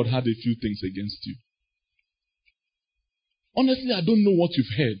morning the Lord had a few things against you. Honestly, I don't know what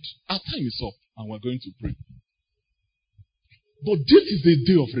you've heard. Our time is up and we're going to pray. But this is a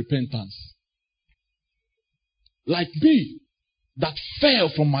day of repentance. Like me, that fell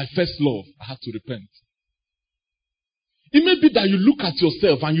from my first love, I had to repent. It may be that you look at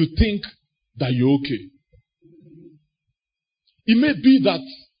yourself and you think that you're okay. It may be that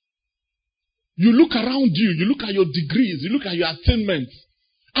you look around you, you look at your degrees, you look at your attainments,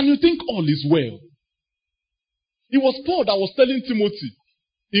 and you think all is well. It was Paul that was telling Timothy,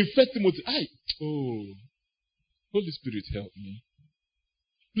 in 1 Timothy, Holy Spirit help me.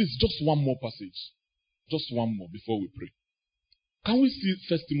 Please, just one more passage. Just one more before we pray. Can we see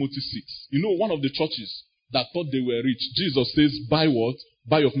 1 Timothy 6? You know, one of the churches that thought they were rich, Jesus says, buy what?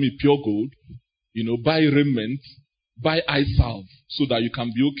 Buy of me pure gold. Buy raiment. Buy eye salve so that you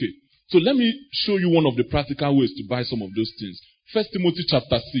can be okay. So let me show you one of the practical ways to buy some of those things. 1 Timothy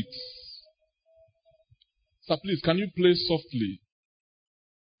chapter 6. Sir, please, can you play softly?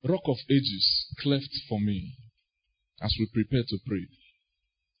 Rock of Ages, cleft for me, as we prepare to pray.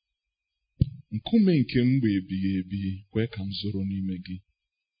 Nkume nke mgbe ebighị ebi, kwe ka m zoro n'ime gị.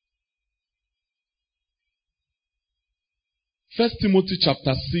 1 Timothy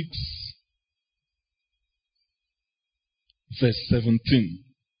chapter 6, verse 17.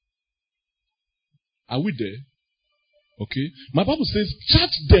 Are we there? Okay. My Bible says,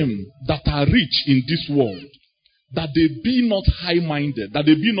 charge them that are rich in this world, that they be not high-minded, that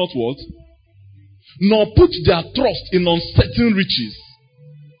they be not what? Nor put their trust in uncertain riches.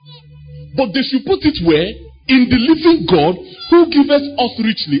 But they should put it where? In the living God, who giveth us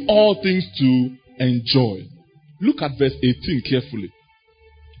richly all things to enjoy. Look at verse 18 carefully.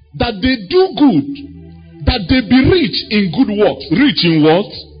 That they do good, that they be rich in good works. Rich in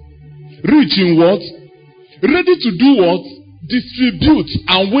what? Rich in what? Ready to do what? Distribute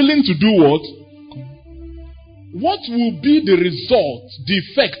and willing to do what? What will be the result, the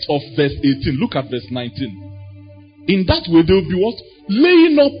effect of verse 18? Look at verse 19. In that way, they will be what?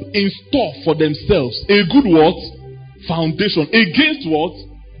 Laying up in store for themselves a good what? Foundation. Against what?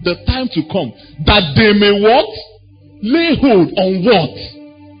 The time to come. That they may what? Lay hold on what?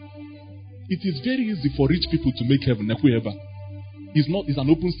 It is very easy for rich people to make heaven. It's an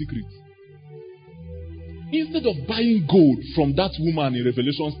open secret. Instead of buying gold from that woman in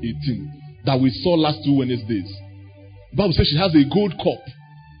Revelation 18 that we saw last 2 Wednesdays, the Bible says she has a gold cup.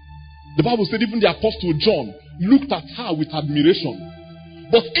 The Bible said even the Apostle John looked at her with admiration.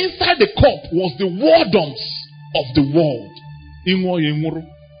 But inside the cup was the whoredoms of the world.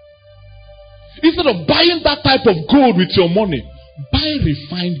 Instead of buying that type of gold with your money, buy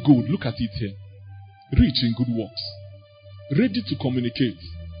refined gold. Look at it here. Rich in good works. Ready to communicate.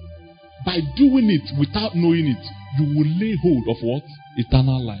 By doing it without knowing it, you will lay hold of what?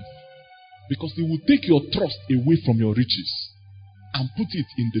 Eternal life. Because it will take your trust away from your riches and put it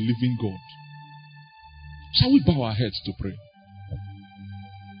in the living God. Shall we bow our heads to pray?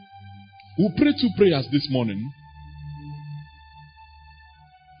 We'll pray 2 prayers this morning.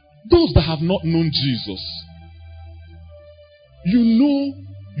 Those that have not known Jesus, you know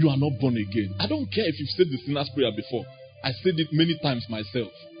you are not born again. I don't care if you've said the sinner's prayer before. I said it many times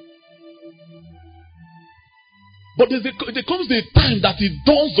myself. But there comes a time that it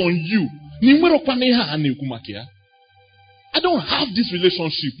dawns on you. I don't have this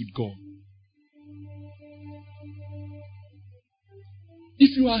relationship with God.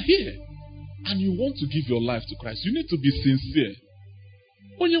 If you are here and you want to give your life to Christ, you need to be sincere.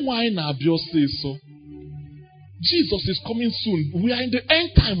 Jesus is coming soon. We are in the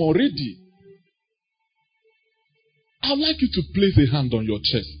end time already. I'd like you to place a hand on your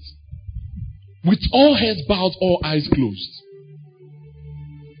chest. With all heads bowed, all eyes closed.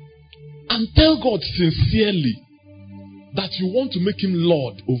 And tell God sincerely that you want to make Him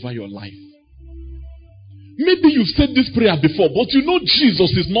Lord over your life. Maybe you've said this prayer before, but you know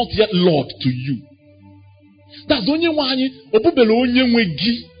Jesus is not yet Lord to you. That's only one.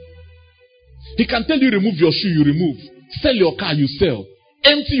 He can tell you remove your shoe, you remove. Sell your car, you sell.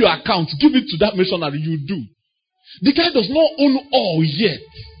 Empty your account, give it to that missionary, you do. The guy does not own all yet.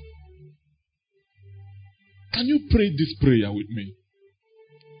 Can you pray this prayer with me?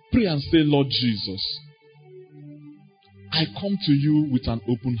 Pray and say, Lord Jesus, I come to you with an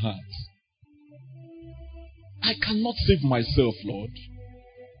open heart. I cannot save myself, Lord.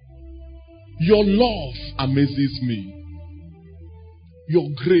 Your love amazes me. Your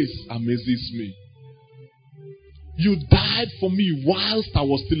grace amazes me. You died for me whilst I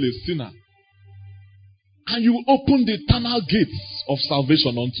was still a sinner. And you opened the eternal gates of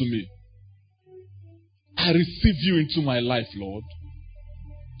salvation unto me. I receive you into my life, Lord,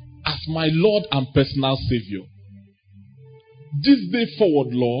 as my Lord and personal Savior. This day forward,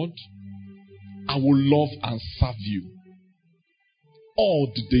 Lord, I will love and serve you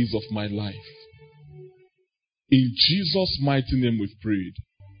all the days of my life. In Jesus' mighty name we've prayed.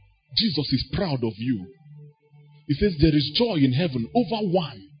 Jesus is proud of you. He says there is joy in heaven over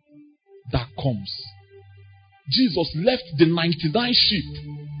one that comes. Jesus left the 99 sheep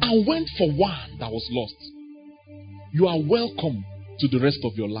and went for one that was lost. You are welcome to the rest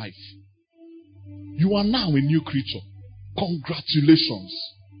of your life. You are now a new creature. Congratulations.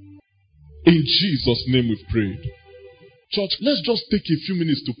 In Jesus' name we've prayed. Church, let's just take a few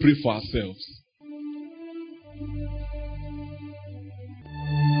minutes to pray for ourselves.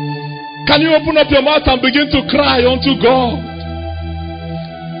 Can you open up your mouth and begin to cry unto God?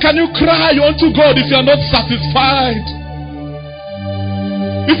 Can you cry unto God if you are not satisfied?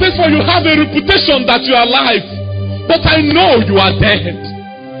 He says, for you have a reputation that you are alive, but I know you are dead.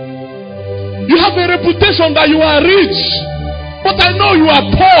 You have a reputation that you are rich, but I know you are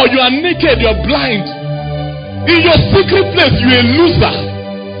poor, you are naked, you are blind. In your secret place, you are a loser.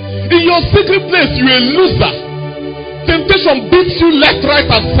 In your secret place, you are a loser. Temptation beats you left, right,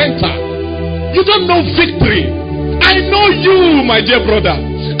 and center. You don't know victory. I know you, my dear brother.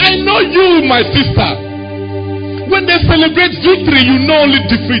 I know you, my sister. When they celebrate victory, you know only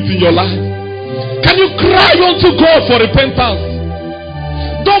defeat in your life. Can you cry unto God for repentance?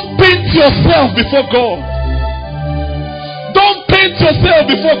 Don't paint yourself before God. Don't paint yourself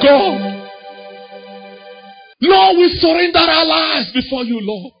before God. Lord, we surrender our lives before you,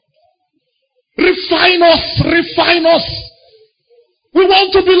 Lord. Refine us, refine us. We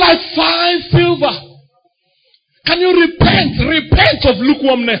want to be like fine silver. Can you repent? Repent of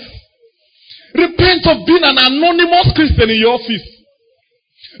lukewarmness. Repent of being an anonymous Christian in your office.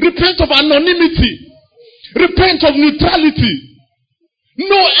 Repent of anonymity. Repent of neutrality.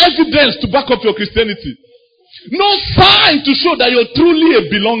 No evidence to back up your Christianity. No sign to show that you're truly a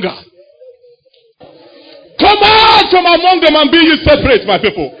belonger. Come out from among them and be ye separate, my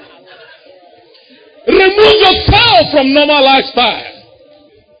people. Remove yourself from normal lifestyle.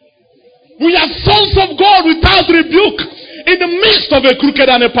 We are sons of God without rebuke in the midst of a crooked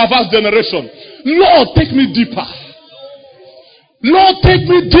and a perverse generation. Lord, take me deeper. Lord, take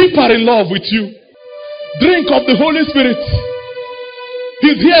me deeper in love with you. Drink of the Holy Spirit.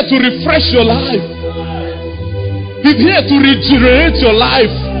 He's here to refresh your life. He's here to regenerate your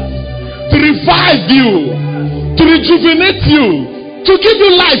life, to revive you, to rejuvenate you, to give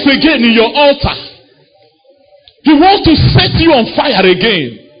you life again in your altar. He wants to set you on fire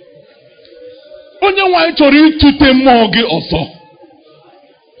again. He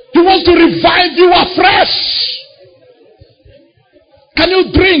wants to revive you afresh. Can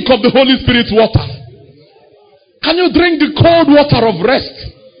you drink of the Holy Spirit's water? Can you drink the cold water of rest?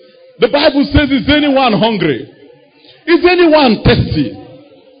 The Bible says, is anyone hungry? Is anyone thirsty?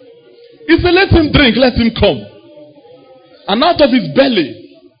 He said, let him drink, let him come. And out of his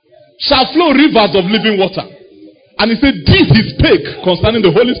belly shall flow rivers of living water. And he said, this he spake concerning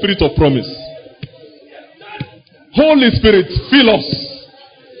the Holy Spirit of promise. Holy Spirit, fill us.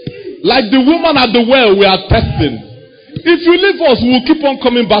 Like the woman at the well, we are thirsting. If you leave us, we will keep on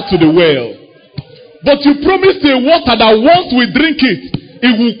coming back to the well. But you promised a water that once we drink it,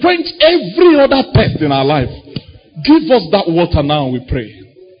 it will quench every other thirst in our life. Give us that water now, we pray.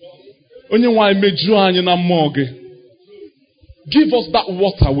 Give us that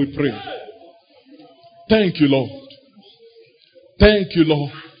water, we pray. Thank you, Lord. Thank you,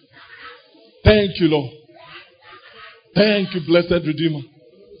 Lord. Thank you, Lord. Thank you, blessed Redeemer.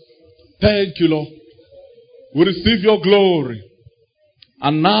 Thank you, Lord. We receive your glory.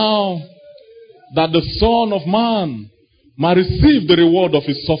 And now that the Son of Man might receive the reward of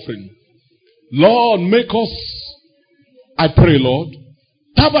his suffering, Lord, make us, I pray, Lord,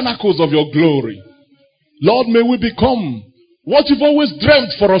 tabernacles of your glory. Lord, may we become what you've always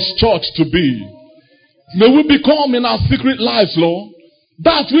dreamt for us, church, to be. May we become in our secret lives, Lord,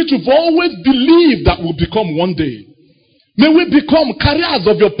 that which we've always believed that will become one day. May we become carriers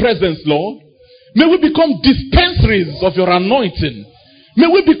of your presence, Lord. May we become dispensaries of your anointing.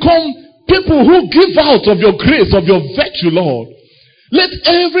 May we become people who give out of your grace, of your virtue, Lord. Let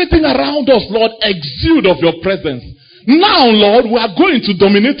everything around us, Lord, exude of your presence. Now, Lord, we are going to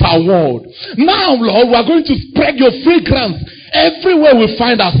dominate our world. Now, Lord, we are going to spread your fragrance everywhere we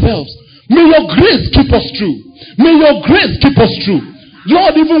find ourselves. May your grace keep us true. May your grace keep us true.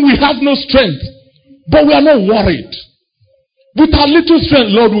 Lord, even we have no strength, but we are not worried. With our little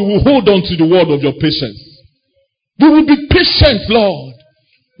strength, Lord, we will hold on to the word of your patience. We will be patient, Lord.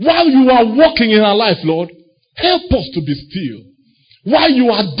 While you are walking in our life, Lord, help us to be still. While you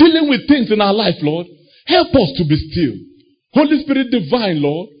are dealing with things in our life, Lord, help us to be still. Holy Spirit divine,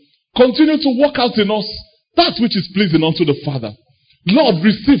 Lord, continue to work out in us that which is pleasing unto the Father. Lord,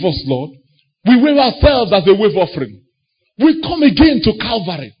 receive us, Lord. We wave ourselves as a wave offering. We come again to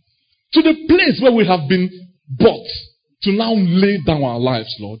Calvary, to the place where we have been bought, to now lay down our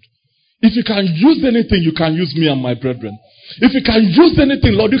lives, Lord. If you can use anything, you can use me and my brethren. If you can use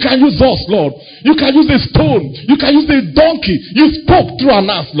anything, Lord, you can use us, Lord. You can use a stone. You can use a donkey. You spoke through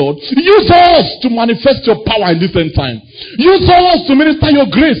an ass, Lord. Use us to manifest your power in this end time. Use us to minister your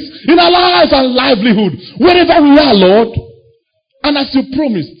grace in our lives and livelihood, wherever we are, Lord. And as you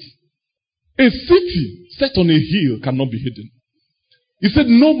promised, a city set on a hill cannot be hidden. He said,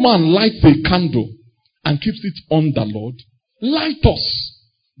 no man lights a candle and keeps it under, Lord. Light us.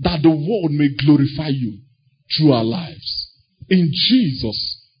 that the world may glorify you through our lives. In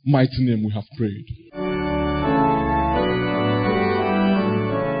Jesus' mighty name we have prayed.